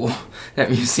not cool. That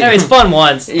museum. Yeah, it's fun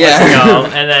once. Yeah. Go,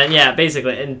 and then,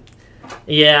 basically. And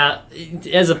yeah,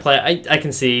 as a player, I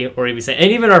can see where he'd be saying.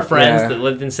 And even our friends that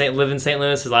live in St.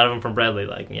 Louis, a lot of them from Bradley,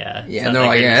 like, Yeah, it's and not they're that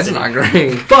like, great of a it's city. not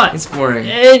great. But it's boring.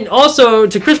 And also,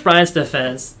 to Chris Bryant's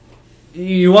defense,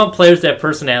 you want players to have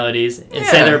personalities and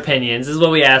say their opinions. This is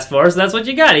what we asked for, so that's what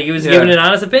you got. He was giving an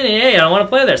honest opinion. Hey, I don't want to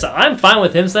play there. So I'm fine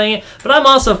with him saying it, but I'm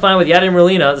also fine with Yadier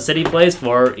Molina, the city he plays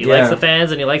for. He likes the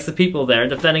fans and he likes the people there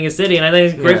defending his city, and I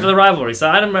think it's great for the rivalry. So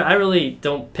I really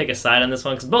don't pick a side on this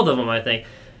one, because both of them, I think.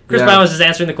 Chris Bryant was just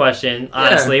answering the question,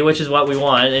 honestly, which is what we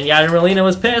want, and Yadier Molina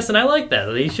was pissed, and I like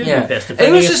that. He should be pissed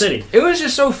defending his city. It was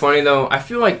just so funny, though. I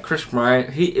feel like Chris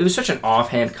Bryant, it was such an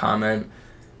offhand comment.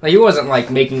 Like, he wasn't,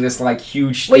 like, making this, like,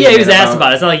 huge Well, yeah, he was asked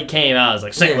about it. It's not like he came out. It was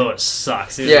like, St. Louis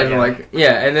sucks. And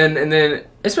then,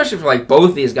 especially for, like,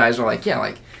 both these guys are like,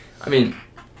 I mean,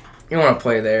 you want to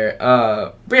play there.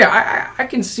 But, yeah, I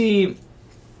can see,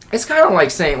 it's kind of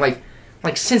like saying, like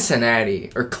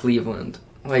Cincinnati or Cleveland.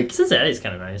 Like, Cincinnati's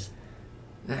kind of nice.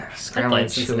 It's I kind of play in like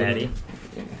Cincinnati.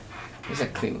 What's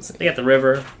that Cleveland? They got the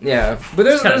river. Yeah, but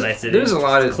there's kind of nice city. There's a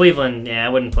lot of Cleveland. Yeah, I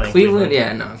wouldn't play in Cleveland.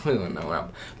 Yeah, no, Cleveland, no.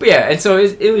 But yeah, and so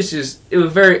it was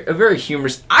very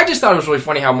humorous. I just thought it was really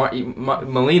funny how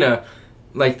Molina,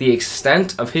 like the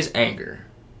extent of his anger.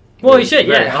 Well, he should,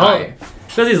 high.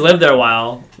 because he's lived there a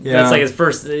while. Yeah, it's like his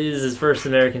first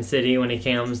American city when he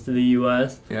comes to the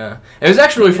U.S. Yeah, it was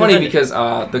actually really funny because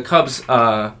the Cubs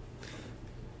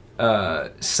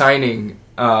signing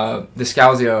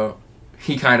Descalzio.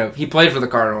 He played for the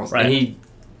Cardinals, right. And he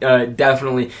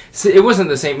definitely. It wasn't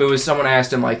the same. It was someone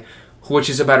asked him like, which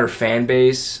is a better fan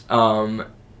base, and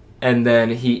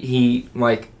then he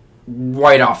like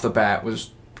right off the bat was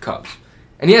Cubs,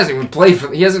 and he hasn't even played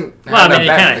for. He hasn't. Well, I mean, you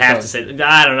kind of have to say.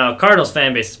 I don't know. Cardinals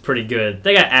fan base is pretty good.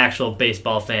 They got actual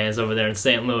baseball fans over there in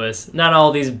St. Louis. Not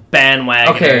all these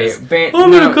bandwagoners. Okay, I've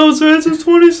been a Cubs fan since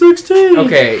 2016.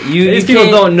 Okay, these people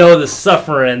don't know the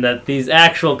suffering that these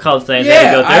actual Cubs fans have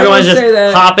to go through. Everyone's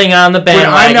just hopping on the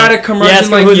bandwagon. When I'm not a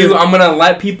curmudgeon like you, I'm gonna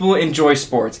let people enjoy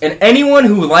sports. And anyone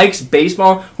who likes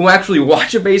baseball, who actually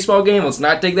watch a baseball game, let's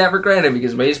not take that for granted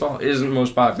because baseball isn't the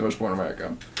most popular sport in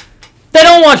America. They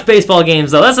don't watch baseball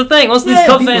games, though. That's the thing. Most of these Yeah,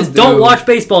 Cub people fans do. don't watch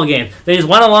baseball games. They just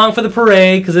went along for the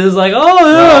parade because it was like, oh, yeah,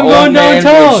 Well, I'm going old man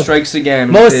downtown. strikes again.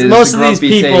 Most with his of these grumpy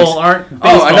people takes. aren't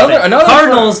baseball fans. another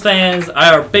Cardinals fans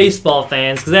are baseball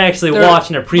fans because they actually They're- watch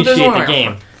and but appreciate there's the only-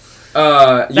 game. You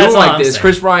That's don't all like I'm this. saying.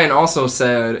 Chris Bryant also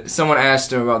said, someone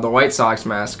asked him about the White Sox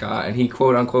mascot, and he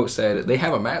quote unquote said, they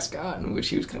have a mascot, in which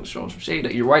he was kind of showing some shade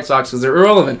at your White Sox because they're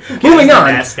irrelevant. Moving It's a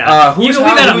on. mascot. Who's We've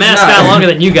hot, had a who's mascot not? longer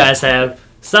than you guys have.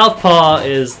 Southpaw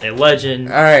is a legend.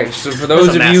 All right, so for those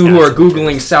That's of a you who mascot. are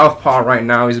Googling Southpaw right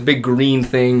now, he's a big green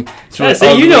thing. It's really Yeah,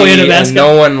 so you know he had a ugly, and mascot.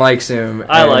 no one likes him.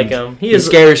 I and like him. He He is.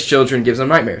 scares children, gives them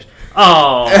nightmares.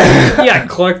 Oh, yeah,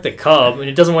 Clark the Cub, and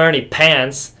he doesn't wear any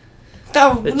pants. The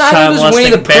Not child even Winnie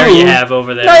the molesting bear you Pooh. have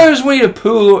over there. Not even Winnie the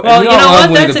Pooh. Well, and you we all know love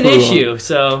what? Winnie That's the an Pooh. issue.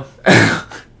 So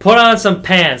put on some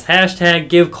pants. Hashtag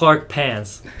give Clark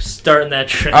pants. Starting that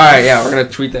trend. All right, yeah, we're gonna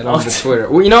tweet that on Twitter.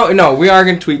 Well, no, we are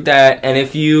gonna tweet that. And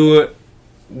if you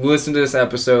listen to this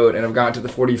episode and have gotten to the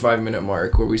 45-minute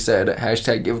mark where we said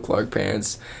hashtag give Clark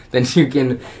pants, then you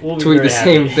can We'll be tweet very the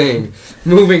same happy. thing.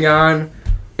 Moving on.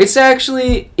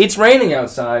 It's raining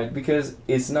outside because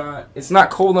it's not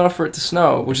cold enough for it to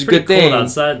snow, which is a Pretty good thing. cold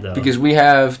outside though. Because we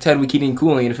have Tedwick Heating and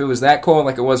Cooling, and if it was that cold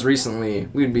like it was recently,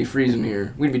 we'd be freezing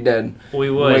here. We'd be dead. we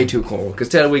would. Way too cold. Because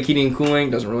Tedwick Heating and Cooling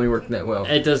doesn't really work that well.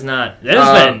 It does not.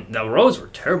 The roads were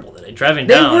terrible today. Driving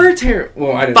They down. were terrible.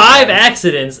 Well, I didn't. 5 know.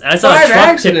 accidents. I saw a 5 truck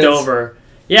accidents? tipped over.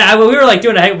 Yeah, well, we were like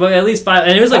doing at least 5,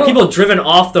 and it was like How- people driven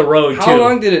off the road How too.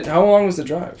 long was the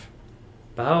drive?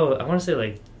 About I want to say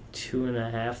like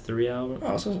 2.5, 3 hours.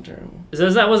 Oh, this wasn't terrible. So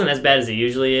that wasn't as bad as it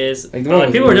usually is. Like, But,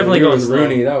 like, people were definitely going with slow.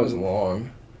 Rooney, that was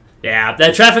long. Yeah,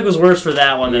 that traffic was worse for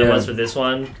that one than it Yeah. was for this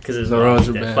one because it was The roads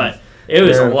were bad. But it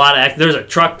was Yeah. a lot of. There was a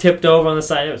truck tipped over on the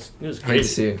side. It was Hate to crazy.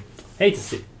 see it. Hate to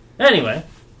see. Anyway,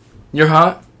 You're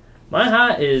hot? my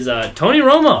hot is Tony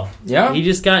Romo. Yeah? He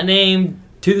just got named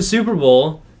to the Super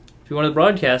Bowl. To one of the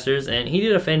broadcasters, and he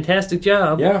did a fantastic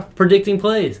job Yeah. predicting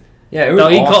plays. Yeah, it was So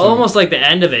he awesome. called almost like the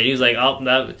end of it. He was like, "Oh,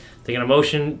 he's gonna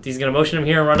motion him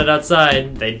here and run it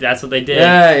outside." That's what they did.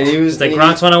 Yeah, and he was... It's like and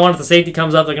Gronk's one-on-one. If the safety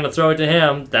comes up, they're gonna throw it to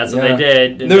him. That's what Yeah. they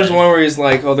did. There was one where he's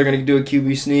like, oh, they're going to do a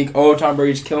QB sneak. Oh, Tom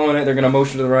Brady's killing it. They're going to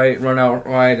motion to the right, run out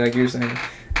wide, like you're saying.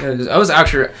 I was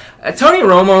actually... Tony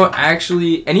Romo,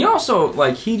 actually... And he also,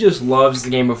 like, he just loves the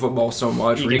game of football so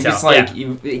much. You Where he can gets, tell, like,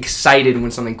 excited when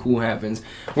something cool happens.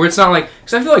 Where it's not like...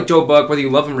 Because I feel like Joe Buck, whether you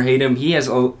love him or hate him, he has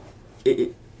a...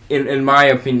 In my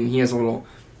opinion, he has a little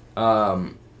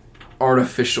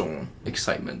artificial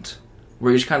excitement.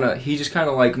 Where he just kind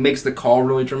of, like, makes the call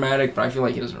really dramatic, but I feel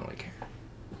like he doesn't really care.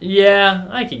 Yeah,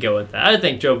 I could go with that. I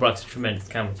think Joe Buck's a tremendous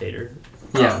commentator.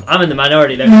 Yeah. I'm in the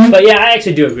minority there. But yeah, I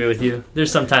actually do agree with you.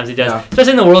 There's sometimes he does. Yeah.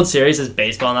 Especially in the World Series, his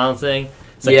baseball announcing.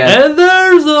 It's like, Yeah. and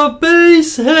there's a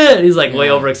base hit. He's like way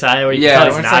Yeah. overexcited. Where you Yeah, can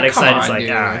tell when he's not it's like, excited. come It's on, like,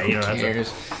 dude, alright, who you know, that's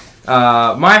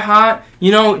cares? My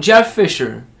hot, Jeff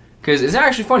Fisher. Because it's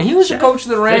actually funny. He was the Jeff coach of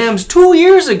the Fisher. Rams 2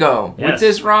 years ago Yes. with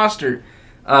this roster.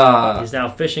 He's now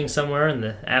fishing somewhere in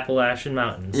the Appalachian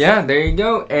Mountains. Yeah, there you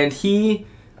go. And he,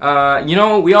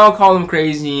 we all call him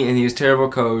crazy, and he was a terrible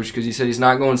coach because he said he's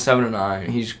not going 7-9.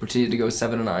 He just proceeded to go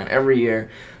 7-9 every year.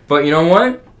 But you know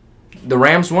what? The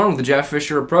Rams won with the Jeff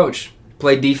Fisher approach.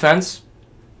 Played defense,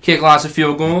 kicked lots of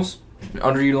field goals,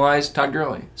 underutilized Todd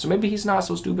Gurley. So maybe he's not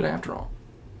so stupid after all.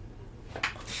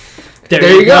 There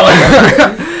you go.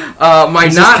 My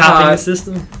He's not just copying the hot.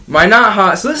 system. My not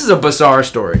hot. So this is a bizarre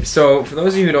story. So for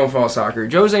those of you who don't follow soccer,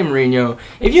 Jose Mourinho.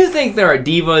 If you think there are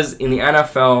divas in the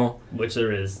NFL, Which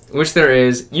there is. which there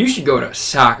is, you should go to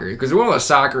soccer because the world of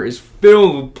soccer is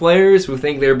filled with players who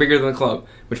think they're bigger than the club,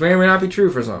 which may or may not be true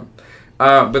for some.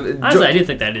 Honestly, I do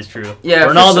think that is true. Yeah,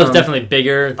 for Ronaldo's some. definitely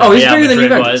bigger than Oh, he's Real bigger than Madrid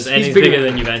Juventus. was, and He's he's bigger bigger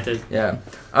than- than Juventus. Yeah.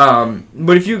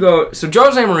 But if you go, so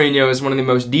Jose Mourinho is one of the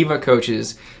most diva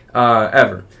coaches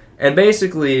ever. And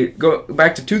basically, go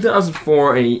back to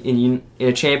 2004 in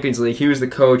a Champions League. He was the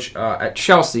coach at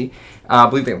Chelsea. I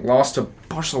believe they lost to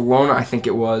Barcelona, I think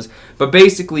it was. But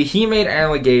basically, he made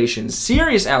allegations,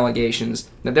 serious allegations,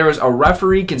 that there was a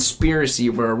referee conspiracy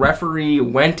where a referee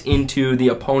went into the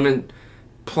opponent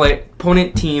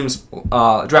team's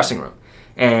dressing room.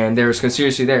 And there was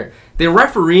conspiracy there. The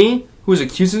referee who was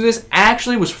accused of this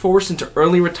actually was forced into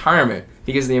early retirement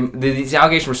because these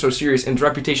allegations were so serious and his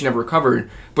reputation never recovered.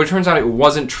 But it turns out it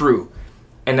wasn't true,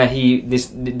 and that they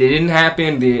didn't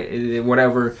happen. The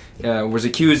whatever was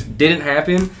accused didn't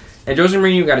happen. And Jose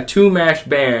Mourinho got a 2-match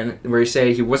ban where he said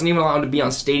he wasn't even allowed to be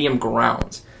on stadium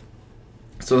grounds.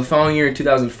 So the following year, in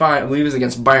 2005, I believe it was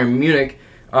against Bayern Munich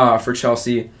for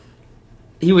Chelsea.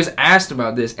 He was asked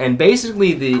about this, and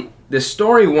basically the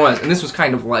story was, and this was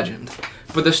kind of legend,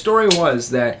 but the story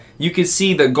was that you could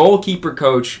see the goalkeeper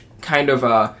coach kind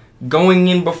of going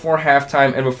in before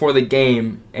halftime and before the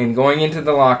game and going into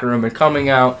the locker room and coming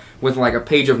out with like a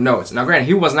page of notes. Now, granted,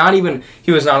 he was not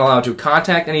allowed to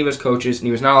contact any of his coaches, and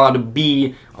he was not allowed to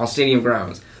be on stadium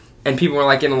grounds. And people were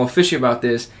like getting a little fishy about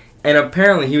this. And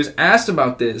apparently, he was asked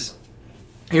about this.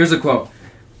 Here's a quote.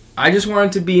 "I just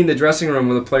wanted to be in the dressing room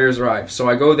when the players arrive. So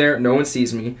I go there, no one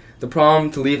sees me. The problem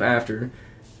to leave after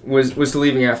was to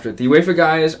leaving after. The UEFA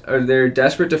guys are there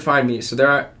desperate to find me. So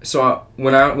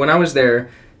when I was there,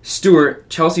 Stuart,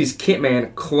 Chelsea's kit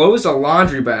man, closed a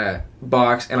laundry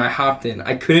box and I hopped in.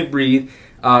 I couldn't breathe.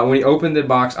 When he opened the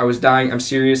box, I was dying. I'm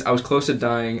serious. I was close to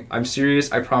dying. I'm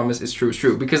serious. I promise. It's true. It's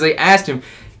true." Because they asked him.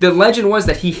 The legend was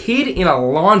that he hid in a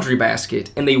laundry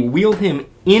basket and they wheeled him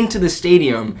into the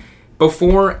stadium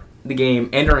before the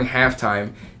game and during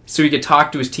halftime so he could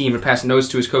talk to his team and pass notes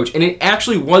to his coach. And it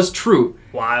actually was true.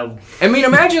 Wow. I mean,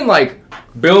 imagine like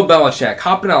Bill Belichick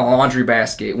hopping in a laundry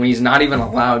basket when he's not even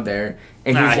allowed there.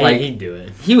 And he'd do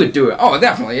it. He would do it. Oh,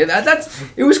 definitely.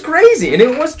 It was crazy, and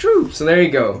it was true. So there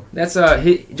you go. That's Jose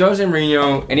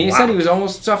Mourinho, and he said he was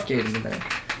almost suffocating in there.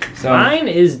 So. Mine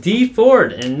is D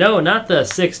Ford, and no, not the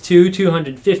 6'2",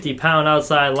 250-pound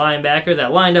outside linebacker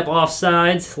that lined up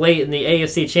offsides late in the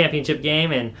AFC Championship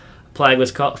game, and flag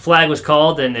was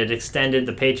called, and it extended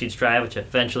the Patriots' drive, which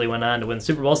eventually went on to win the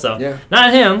Super Bowl. So, yeah.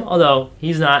 Not him, although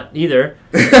he's not either.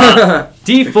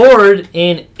 D Ford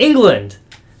in England.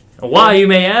 Why, you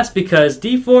may ask? Because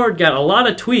D Ford got a lot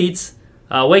of tweets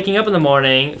waking up in the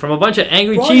morning from a bunch of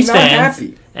angry Chiefs fans.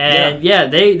 Happy. And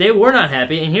they were not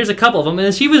happy. And here's a couple of them.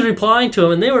 And she was replying to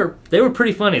them, and they were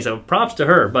pretty funny. So props to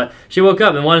her. But she woke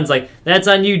up and one's like, "That's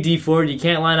on you, D Ford. You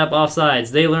can't line up offsides.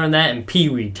 They learned that in Pee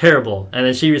Wee. Terrible." And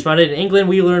then she responded, "In England,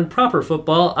 we learned proper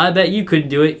football. I bet you couldn't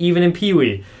do it even in Pee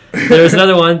Wee." There was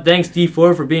another one. "Thanks, D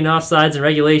Ford, for being offsides in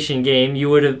regulation game.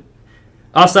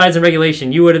 Offsides in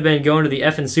regulation, you would have been going to the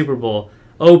effing Super Bowl.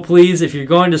 Oh, please, if you're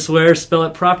going to swear, spell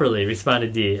it properly,"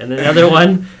 responded D. And then the other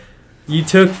one, "You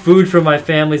took food from my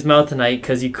family's mouth tonight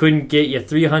because you couldn't get your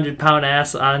 300-pound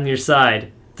ass on your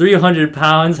side. 300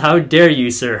 pounds? How dare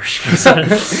you, sir?"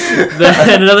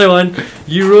 Then another one,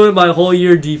 "You ruined my whole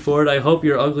year, D. Ford. I hope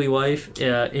your ugly wife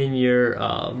in your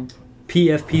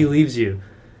PFP leaves you.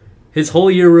 His whole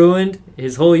year ruined?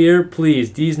 His whole year? Please,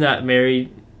 D's not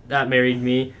married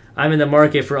me. I'm in the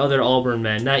market for other Auburn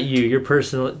men, not you. Your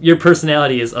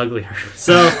personality is uglier."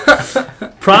 So,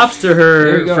 props to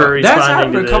her for responding to this. That's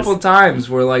happened a couple times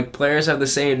where like players have the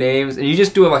same names, and you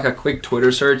just do like a quick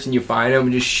Twitter search and you find them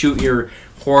and just shoot your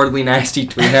horribly nasty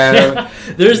tweet at them.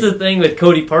 There's the thing with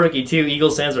Cody Parkey too.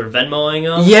 Eagles fans were Venmoing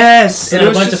him. Yes, and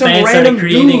a bunch of fans started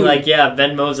creating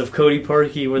Venmos of Cody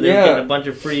Parkey where they're getting a bunch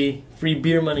of free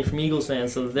beer money from Eagles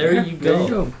fans. So there you go. There you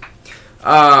go.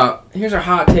 Here's our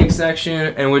hot take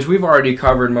section, in which we've already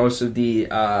covered most of the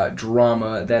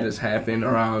drama that has happened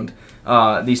around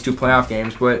these two playoff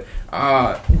games. But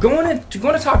going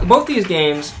to talk both these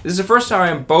games. This is the first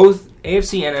time both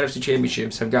AFC and NFC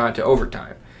championships have gone to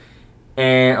overtime,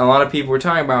 and a lot of people were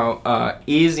talking about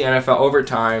is the NFL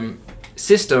overtime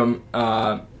system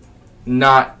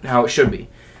not how it should be.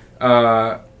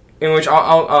 In which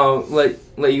I'll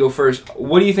let you go first.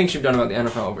 What do you think should be done about the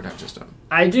NFL overtime system?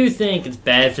 I do think it's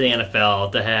bad for the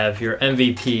NFL to have your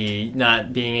MVP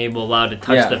not being allowed to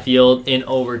touch the field in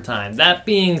overtime. That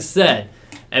being said,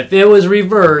 if it was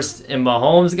reversed and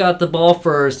Mahomes got the ball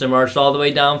first and marched all the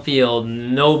way downfield,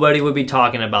 nobody would be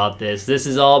talking about this. This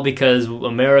is all because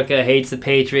America hates the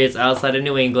Patriots outside of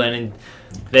New England, and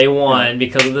they won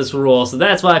because of this rule. So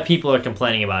that's why people are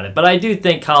complaining about it. But I do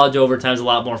think college overtime is a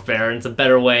lot more fair, and it's a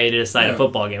better way to decide a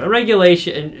football game. A regular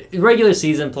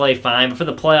season play, fine. But for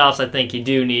the playoffs, I think you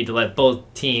do need to let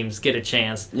both teams get a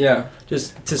chance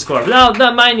just to score. But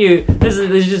now, mind you, this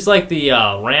is just like the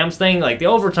Rams thing. Like, the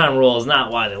overtime rule is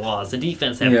not why they lost. The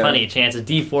defense had plenty of chances.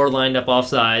 D4 lined up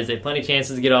offsides. They had plenty of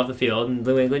chances to get off the field, and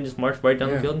New England just marched right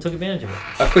down the field and took advantage of it.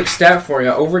 A quick stat for you.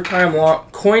 Overtime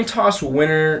coin toss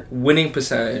winning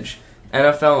percentage.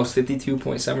 NFL is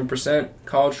 52.7%.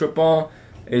 College football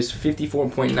is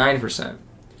 54.9%. So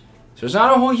there's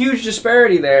not a whole huge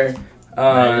disparity there.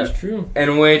 That is true.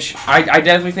 In which I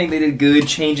definitely think they did good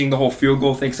changing the whole field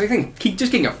goal thing. Because I think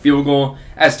just getting a field goal,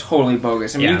 that's totally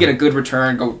bogus. I mean, you get a good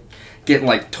return, go get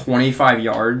like 25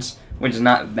 yards, which is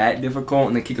not that difficult,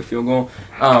 and then kick a field goal.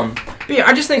 But yeah,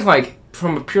 I just think like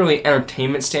from a purely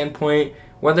entertainment standpoint,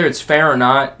 whether it's fair or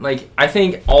not, like I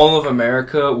think all of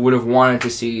America would have wanted to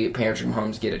see Patrick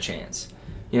Mahomes get a chance.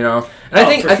 You know,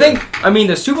 and I mean,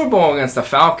 the Super Bowl against the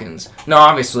Falcons. No,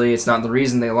 obviously, it's not the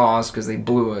reason they lost because they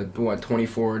blew a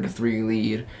 24-3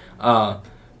 lead.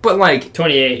 But like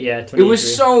 28, yeah, 28. it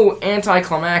was so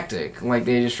anticlimactic. Like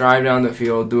they just drive down the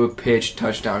field, do a pitch,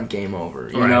 touchdown, game over.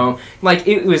 You know, like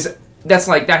it was. That's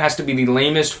like that has to be the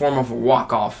lamest form of a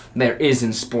walk-off there is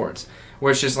in sports.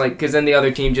 Where it's just like, because then the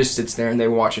other team just sits there and they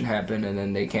watch it happen, and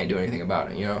then they can't do anything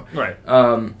about it, you know? Right.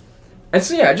 And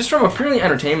so, yeah, just from a purely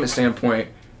entertainment standpoint,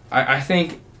 I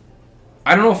think,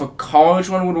 I don't know if a college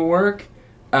one would work.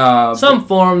 Some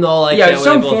form, though. Like, yeah,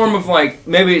 some form of, like,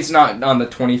 maybe it's not on the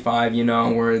 25, you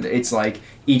know, where it's like,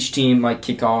 each team, like,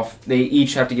 kick off. They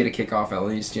each have to get a kickoff at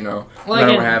least, you know, no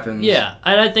matter what happens. Yeah,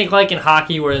 and I think, like, in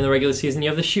hockey, where in the regular season you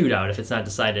have the shootout if it's not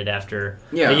decided after.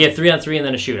 Yeah. You get 3-on-3 and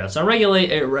then a shootout. So,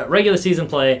 regular season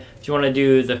play, if you want to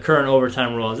do the current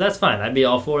overtime rules, that's fine. I'd be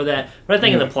all for that. But I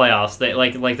think in the playoffs, they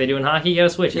like they do in hockey, you got to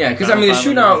switch it. Yeah, because, I mean, the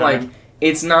shootout, like,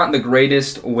 it's not the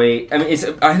greatest way. I mean,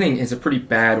 I think it's a pretty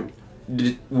bad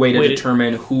way to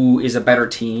determine who is a better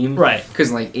team, right?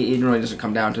 Because like it really doesn't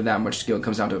come down to that much skill. It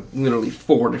comes down to literally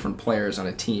 4 different players on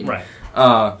a team, right?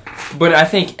 But I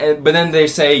think, but then they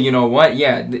say, you know what?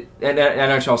 Yeah, and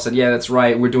NHL said, yeah, that's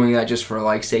right. We're doing that just for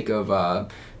like sake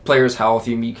of players' health.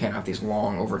 You can't have these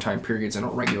long overtime periods in a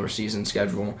regular season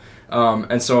schedule,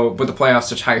 and so but the playoffs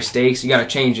such higher stakes, you got to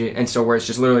change it, and so where it's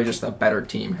just literally just a better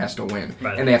team has to win,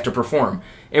 right. And they have to perform.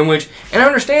 And I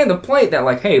understand the point that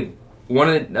like, hey.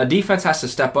 A defense has to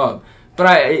step up, but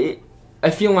I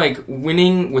feel like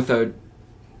winning with a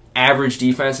average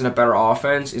defense and a better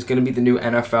offense is going to be the new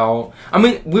NFL. I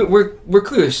mean, we're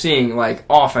clearly seeing like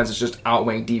offense is just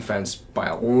outweighing defense by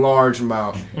a large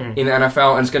amount in the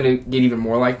NFL, and it's going to get even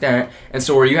more like that. And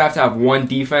so where you have to have one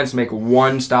defense make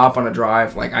one stop on a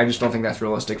drive, like I just don't think that's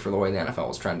realistic for the way the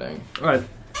NFL is trending. Right.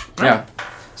 Yeah.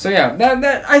 So yeah,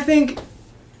 that I think.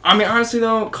 I mean, honestly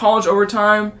though, college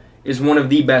overtime is one of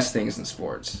the best things in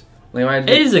sports. Like, it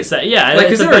is exciting, yeah. Like,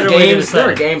 because there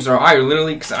are games where I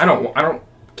literally, because I don't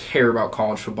care about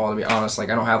college football, to be honest. Like,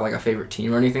 I don't have like a favorite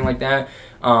team or anything like that.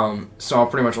 So I'll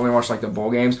pretty much only watch like the bowl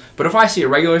games. But if I see a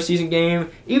regular season game,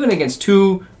 even against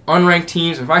 2 unranked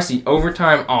teams, if I see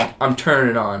overtime, I'm turning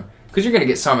it on because you're gonna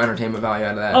get some entertainment value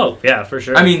out of that. Oh yeah, for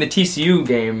sure. I mean, the TCU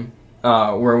game.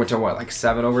 Where it went to what, like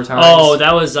 7 overtimes? Oh,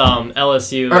 that was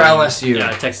LSU. Or LSU.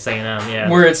 Yeah, Texas A&M, yeah.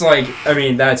 Where it's like, I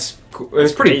mean, it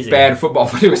was pretty crazy. Bad football,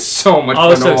 but it was so much fun to watch. Oh, it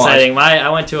was so watch. exciting. I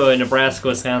went to a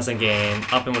Nebraska-Wisconsin game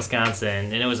up in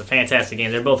Wisconsin, and it was a fantastic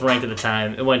game. They're both ranked at the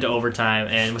time. It went to overtime,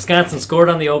 and Wisconsin scored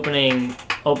on the opening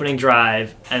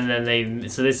drive, and then they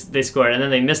scored, and then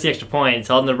they missed the extra point.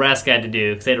 So all Nebraska had to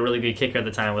do, because they had a really good kicker at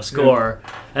the time, was score.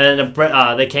 And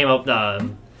then they came up...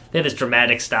 They had this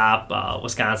dramatic stop,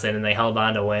 Wisconsin, and they held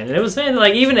on to win. And it was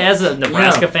like even as a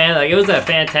Nebraska fan, like it was a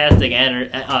fantastic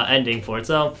ending for it.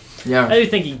 So I do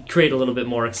think you create a little bit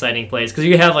more exciting plays because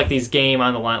you have like these game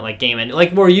on the line, like game ending,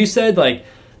 like where you said like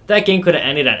that game could have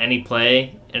ended on any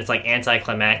play, and it's like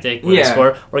anticlimactic when they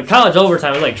score. Or college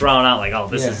overtime is like drawn out,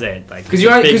 like this is it, like because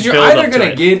you're either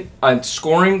gonna get a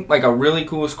scoring like a really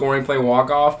cool scoring play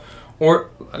walk off.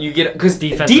 Or you get because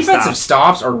defensive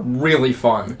stops are really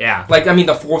fun. Yeah, like I mean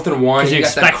the 4th and 1, you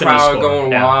got that crowd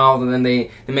going wild, and then they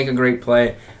make a great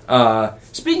play.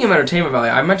 Speaking of entertainment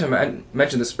value, I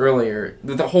mentioned this earlier.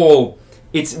 The whole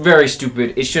it's very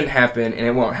stupid. It shouldn't happen, and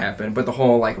it won't happen. But the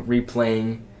whole like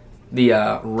replaying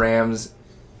the Rams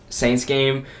Saints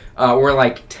game, where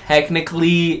like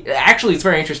technically, actually, it's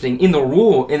very interesting in the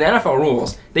NFL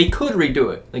rules, they could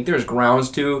redo it. Like there's grounds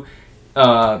to.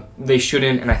 They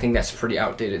shouldn't, and I think that's pretty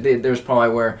outdated. There's probably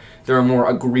where there are more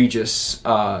egregious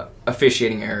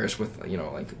officiating errors with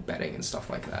like betting and stuff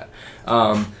like that.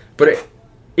 But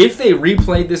if they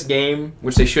replayed this game,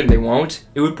 which they shouldn't, they won't.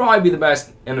 It would probably be the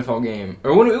best NFL game,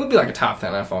 or it would be like a top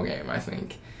 10 NFL game, I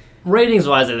think. Ratings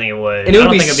wise, I think it would. And it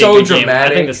would be so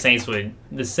dramatic. I think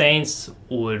the Saints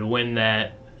would win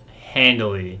that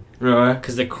handily. Really?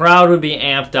 Because the crowd would be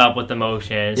amped up with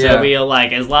emotion. So it would be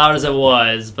like as loud as it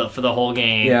was, but for the whole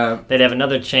game, they'd have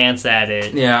another chance at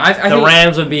it. Yeah, the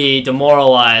Rams would be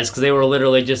demoralized because they were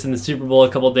literally just in the Super Bowl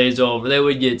a couple days over. They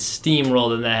would get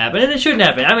steamrolled when that happened, and it shouldn't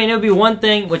happen. I mean, it would be one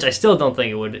thing, which I still don't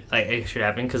think it should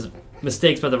happen because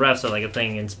mistakes by the refs are like a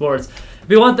thing in sports. It'd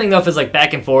be one thing though if it's like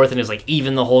back and forth and it's like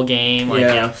even the whole game.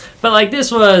 But like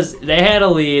this was, they had a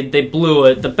lead, they blew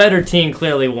it. The better team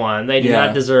clearly won. They do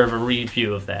not deserve a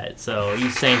review of that. So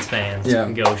you Saints fans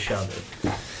can go shove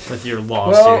it with your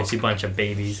lawsuits, you bunch of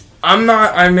babies.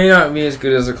 I may not be as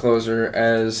good as a closer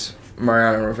as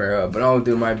Mariano Rivera, but I'll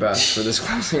do my best for this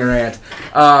closing rant.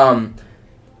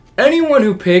 Anyone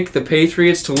who picked the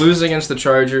Patriots to lose against the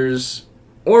Chargers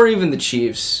or even the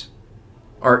Chiefs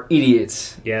are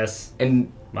idiots. Yes.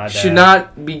 And should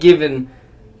not be given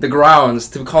the grounds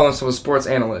to call themselves a sports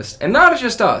analyst. And not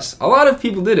just us. A lot of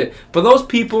people did it. But those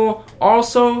people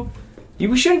also,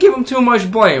 we shouldn't give them too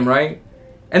much blame, right?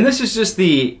 And this is just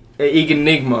the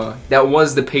enigma that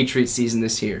was the Patriots season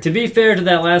this year. To be fair to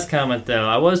that last comment, though,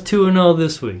 I was 2-0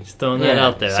 this week. Just throwing that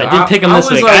out there. So I did pick them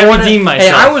this week. Like I redeemed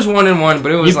myself. Hey, I was 1-1,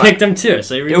 but it was you picked them too,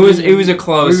 so it was a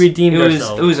close. We redeemed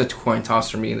ourselves. It was a coin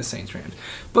toss for me and the Saints Rams.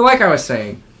 But like I was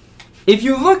saying, if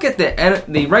you look at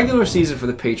the regular season for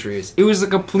the Patriots, it was a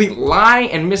complete lie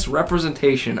and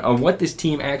misrepresentation of what this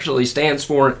team actually stands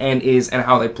for and is and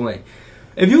how they play.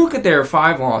 If you look at their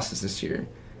 5 losses this year,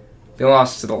 they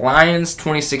lost to the Lions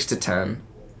 26-10,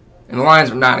 and the Lions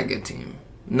are not a good team.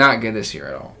 Not good this year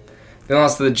at all. They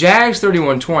lost to the Jags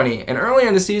 31-20, and early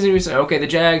in the season we said, okay, the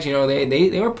Jags,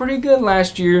 they were pretty good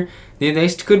last year. They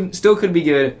still could be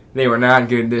good. They were not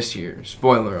good this year.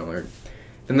 Spoiler alert.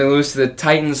 Then they lose to the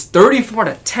Titans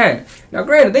 34-10. Now,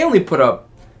 granted, they only put up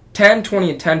 10,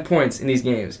 20, and 10 points in these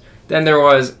games. Then there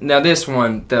was, this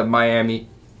one, the Miami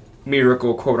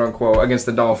Miracle, quote-unquote, against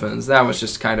the Dolphins. That was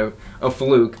just kind of a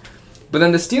fluke. But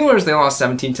then the Steelers, they lost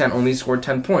 17-10, only scored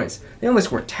 10 points. They only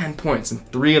scored 10 points in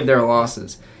 3 of their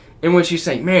losses. In which you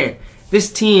say, man,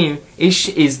 this team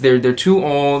they're too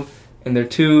old. And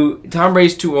Tom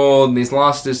Brady's too old, and he's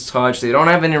lost his touch. They don't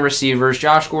have any receivers.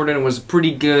 Josh Gordon was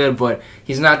pretty good, but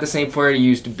he's not the same player he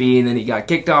used to be. And then he got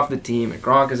kicked off the team, and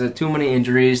Gronk has had too many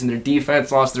injuries, and their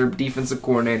defense lost their defensive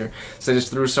coordinator. So they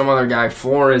just threw some other guy,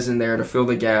 Flores, in there to fill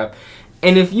the gap.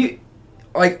 And if you,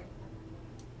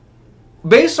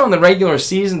 based on the regular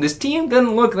season, this team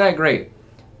didn't look that great.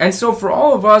 And so for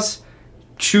all of us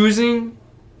choosing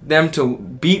them to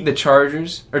beat the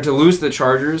Chargers, or to lose the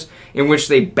Chargers, in which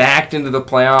they backed into the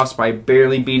playoffs by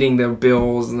barely beating the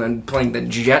Bills and then playing the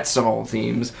Jets of all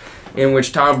teams, in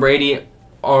which Tom Brady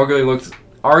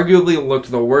arguably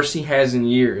looked the worst he has in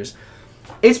years.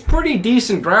 It's pretty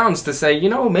decent grounds to say,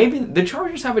 maybe the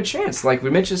Chargers have a chance. Like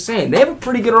Mitch is saying, they have a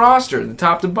pretty good roster, the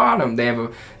top to bottom. They have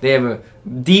a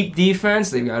deep defense.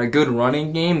 They've got a good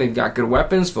running game. They've got good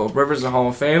weapons. Phillip Rivers is a Hall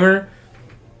of Famer.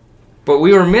 But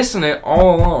we were missing it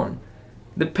all along.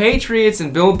 The Patriots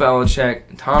and Bill Belichick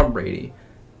and Tom Brady,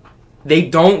 they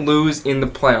don't lose in the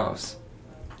playoffs.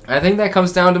 I think that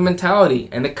comes down to mentality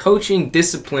and the coaching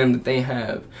discipline that they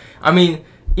have. I mean,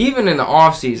 even in the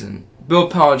offseason, Bill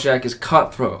Belichick is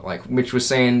cutthroat. Like Mitch was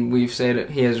saying, we've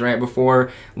said he has right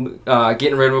before,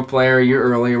 getting rid of a player a year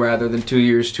early rather than 2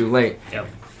 years too late. Yep.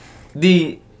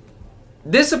 The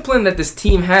discipline that this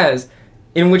team has,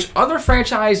 in which other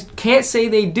franchise can't say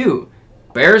they do.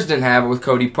 Bears didn't have it with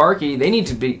Cody Parkey. They need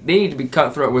to be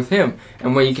cutthroat with him.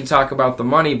 And when you can talk about the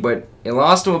money, but it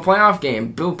lost to a playoff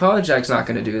game. Bill Belichick's not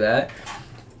going to do that.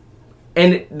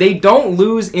 And they don't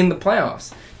lose in the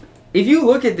playoffs. If you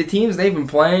look at the teams they've been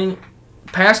playing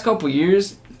past couple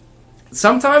years,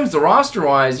 sometimes the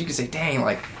roster-wise, you can say, dang,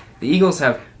 the Eagles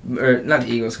have, or not the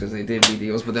Eagles because they did beat the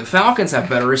Eagles, but the Falcons have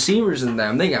better receivers than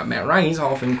them. They got Matt Ryan, he's a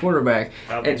Hall of Fame quarterback.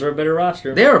 Falcons are a better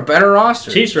roster. They're a better roster.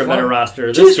 Chiefs are a better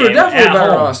roster. Chiefs are definitely a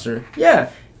better roster.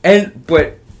 Yeah,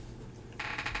 but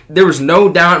there was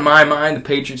no doubt in my mind the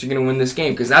Patriots are going to win this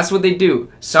game because that's what they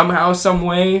do. Somehow, some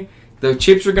way, the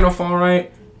chips are going to fall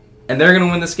right, and they're going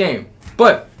to win this game.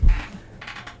 But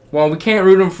while we can't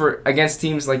root them against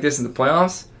teams like this in the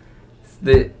playoffs,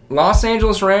 the Los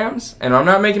Angeles Rams, and I'm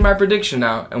not making my prediction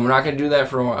now, and we're not going to do that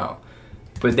for a while,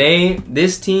 but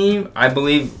this team, I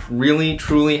believe, really,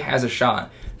 truly has a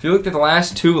shot. If you look at the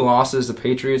last 2 losses the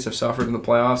Patriots have suffered in the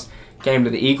playoffs, came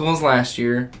to the Eagles last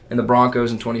year and the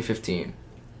Broncos in 2015,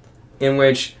 in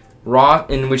which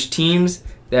teams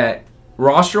that,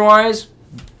 roster-wise,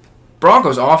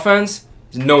 Broncos offense,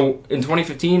 in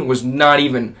 2015 was not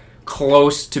even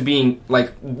close to being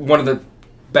one of the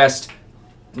best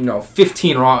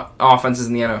 15 offenses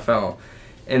in the NFL.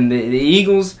 And the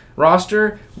Eagles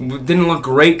roster didn't look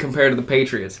great compared to the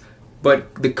Patriots.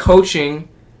 But the coaching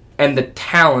and the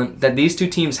talent that these two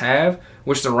teams have,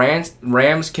 which the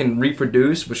Rams can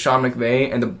reproduce with Sean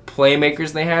McVay and the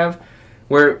playmakers they have,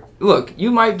 where, look,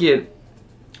 you might get,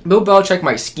 Bill Belichick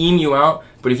might scheme you out,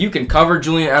 but if you can cover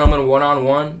Julian Edelman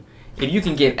one-on-one, if you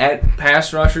can get at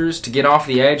pass rushers to get off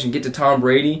the edge and get to Tom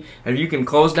Brady, and if you can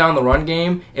close down the run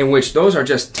game, in which those are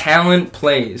just talent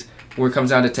plays, where it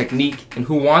comes down to technique and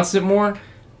who wants it more,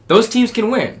 those teams can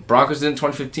win. Broncos did it in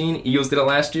 2015, Eagles did it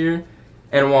last year,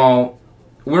 and while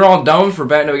we're all dumb for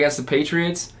betting against the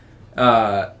Patriots,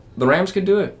 the Rams could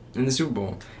do it in the Super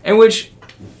Bowl. In which,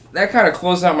 that kind of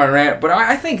closed out my rant, but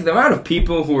I think the amount of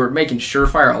people who are making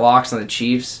surefire locks on the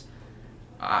Chiefs,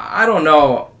 I don't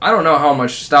know how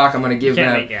much stock I'm going to give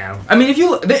them. Yeah. I mean, if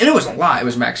you look, and it was a lot. It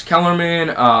was Max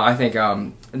Kellerman. I think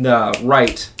the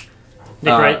right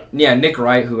Nick Wright? Yeah, Nick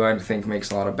Wright, who I think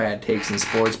makes a lot of bad takes in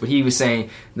sports, but he was saying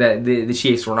that the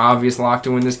Chiefs were an obvious lock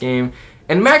to win this game.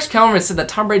 And Max Kellerman said that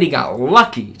Tom Brady got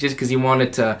lucky just because he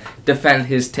wanted to defend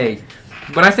his take.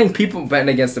 But I think people betting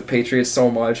against the Patriots so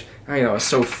much, it's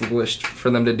so foolish for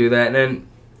them to do that. And then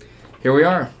here we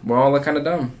are. We're all kind of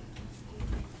dumb.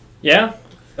 Yeah.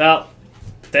 Well,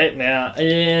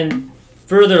 and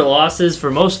further losses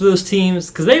for most of those teams,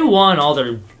 because they won all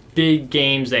their big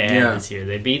games they had this year.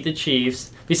 They beat the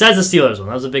Chiefs. Besides the Steelers one.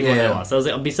 That was a big one they lost.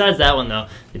 Besides that one, though,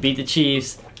 they beat the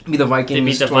Chiefs. Beat the Vikings. They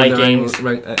beat the Vikings.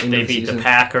 They beat the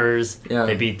Packers. Yeah.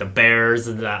 They beat the Bears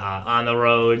on the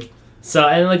road. So,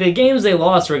 and the games they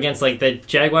lost were against the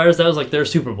Jaguars. That was their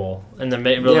Super Bowl in the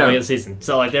middle of the season.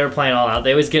 So they were playing all out.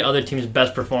 They always get other teams'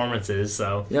 best performances.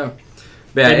 So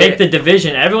they make the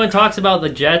division. Everyone talks about the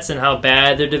Jets and how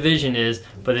bad their division is,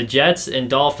 but the Jets and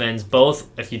Dolphins both,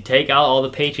 if you take out all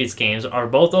the Patriots games, are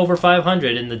both over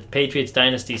 500 in the Patriots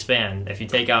dynasty span. If you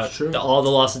take out all the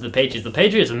losses of the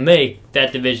Patriots make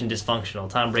that division dysfunctional.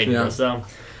 Tom Brady does. So.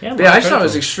 Yeah, I just thought it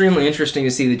was extremely interesting to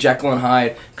see the Jekyll and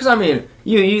Hyde. Because,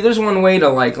 there's one way to,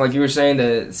 like you were saying,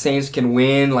 the Saints can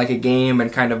win, a game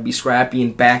and kind of be scrappy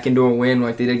and back into a win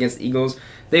like they did against the Eagles.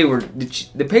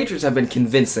 The Patriots have been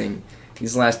convincing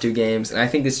these last two games. And I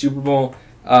think the Super Bowl,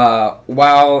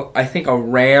 while I think a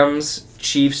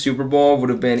Rams-Chiefs Super Bowl would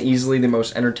have been easily the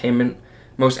most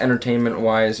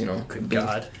entertainment-wise, Good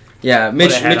God. Yeah,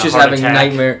 Mitch is having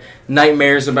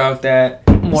nightmares about that.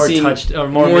 More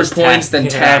points than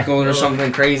tackled or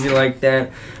something crazy like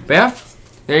that. But yeah,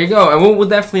 there you go. And we'll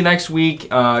definitely next week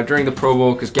during the Pro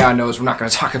Bowl, because God knows we're not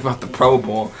going to talk about the Pro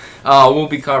Bowl. We'll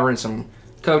be covering some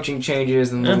coaching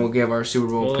changes, and then we'll give our Super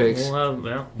Bowl picks.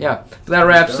 But that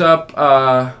wraps up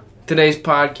today's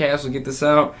podcast. We'll get this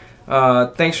out.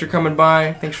 Thanks for coming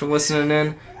by. Thanks for listening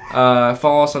in.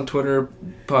 Follow us on Twitter,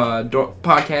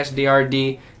 podcast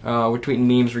DRD. We're tweeting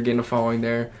memes. We're getting a following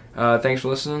there. Thanks for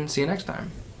listening. See you next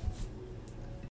time.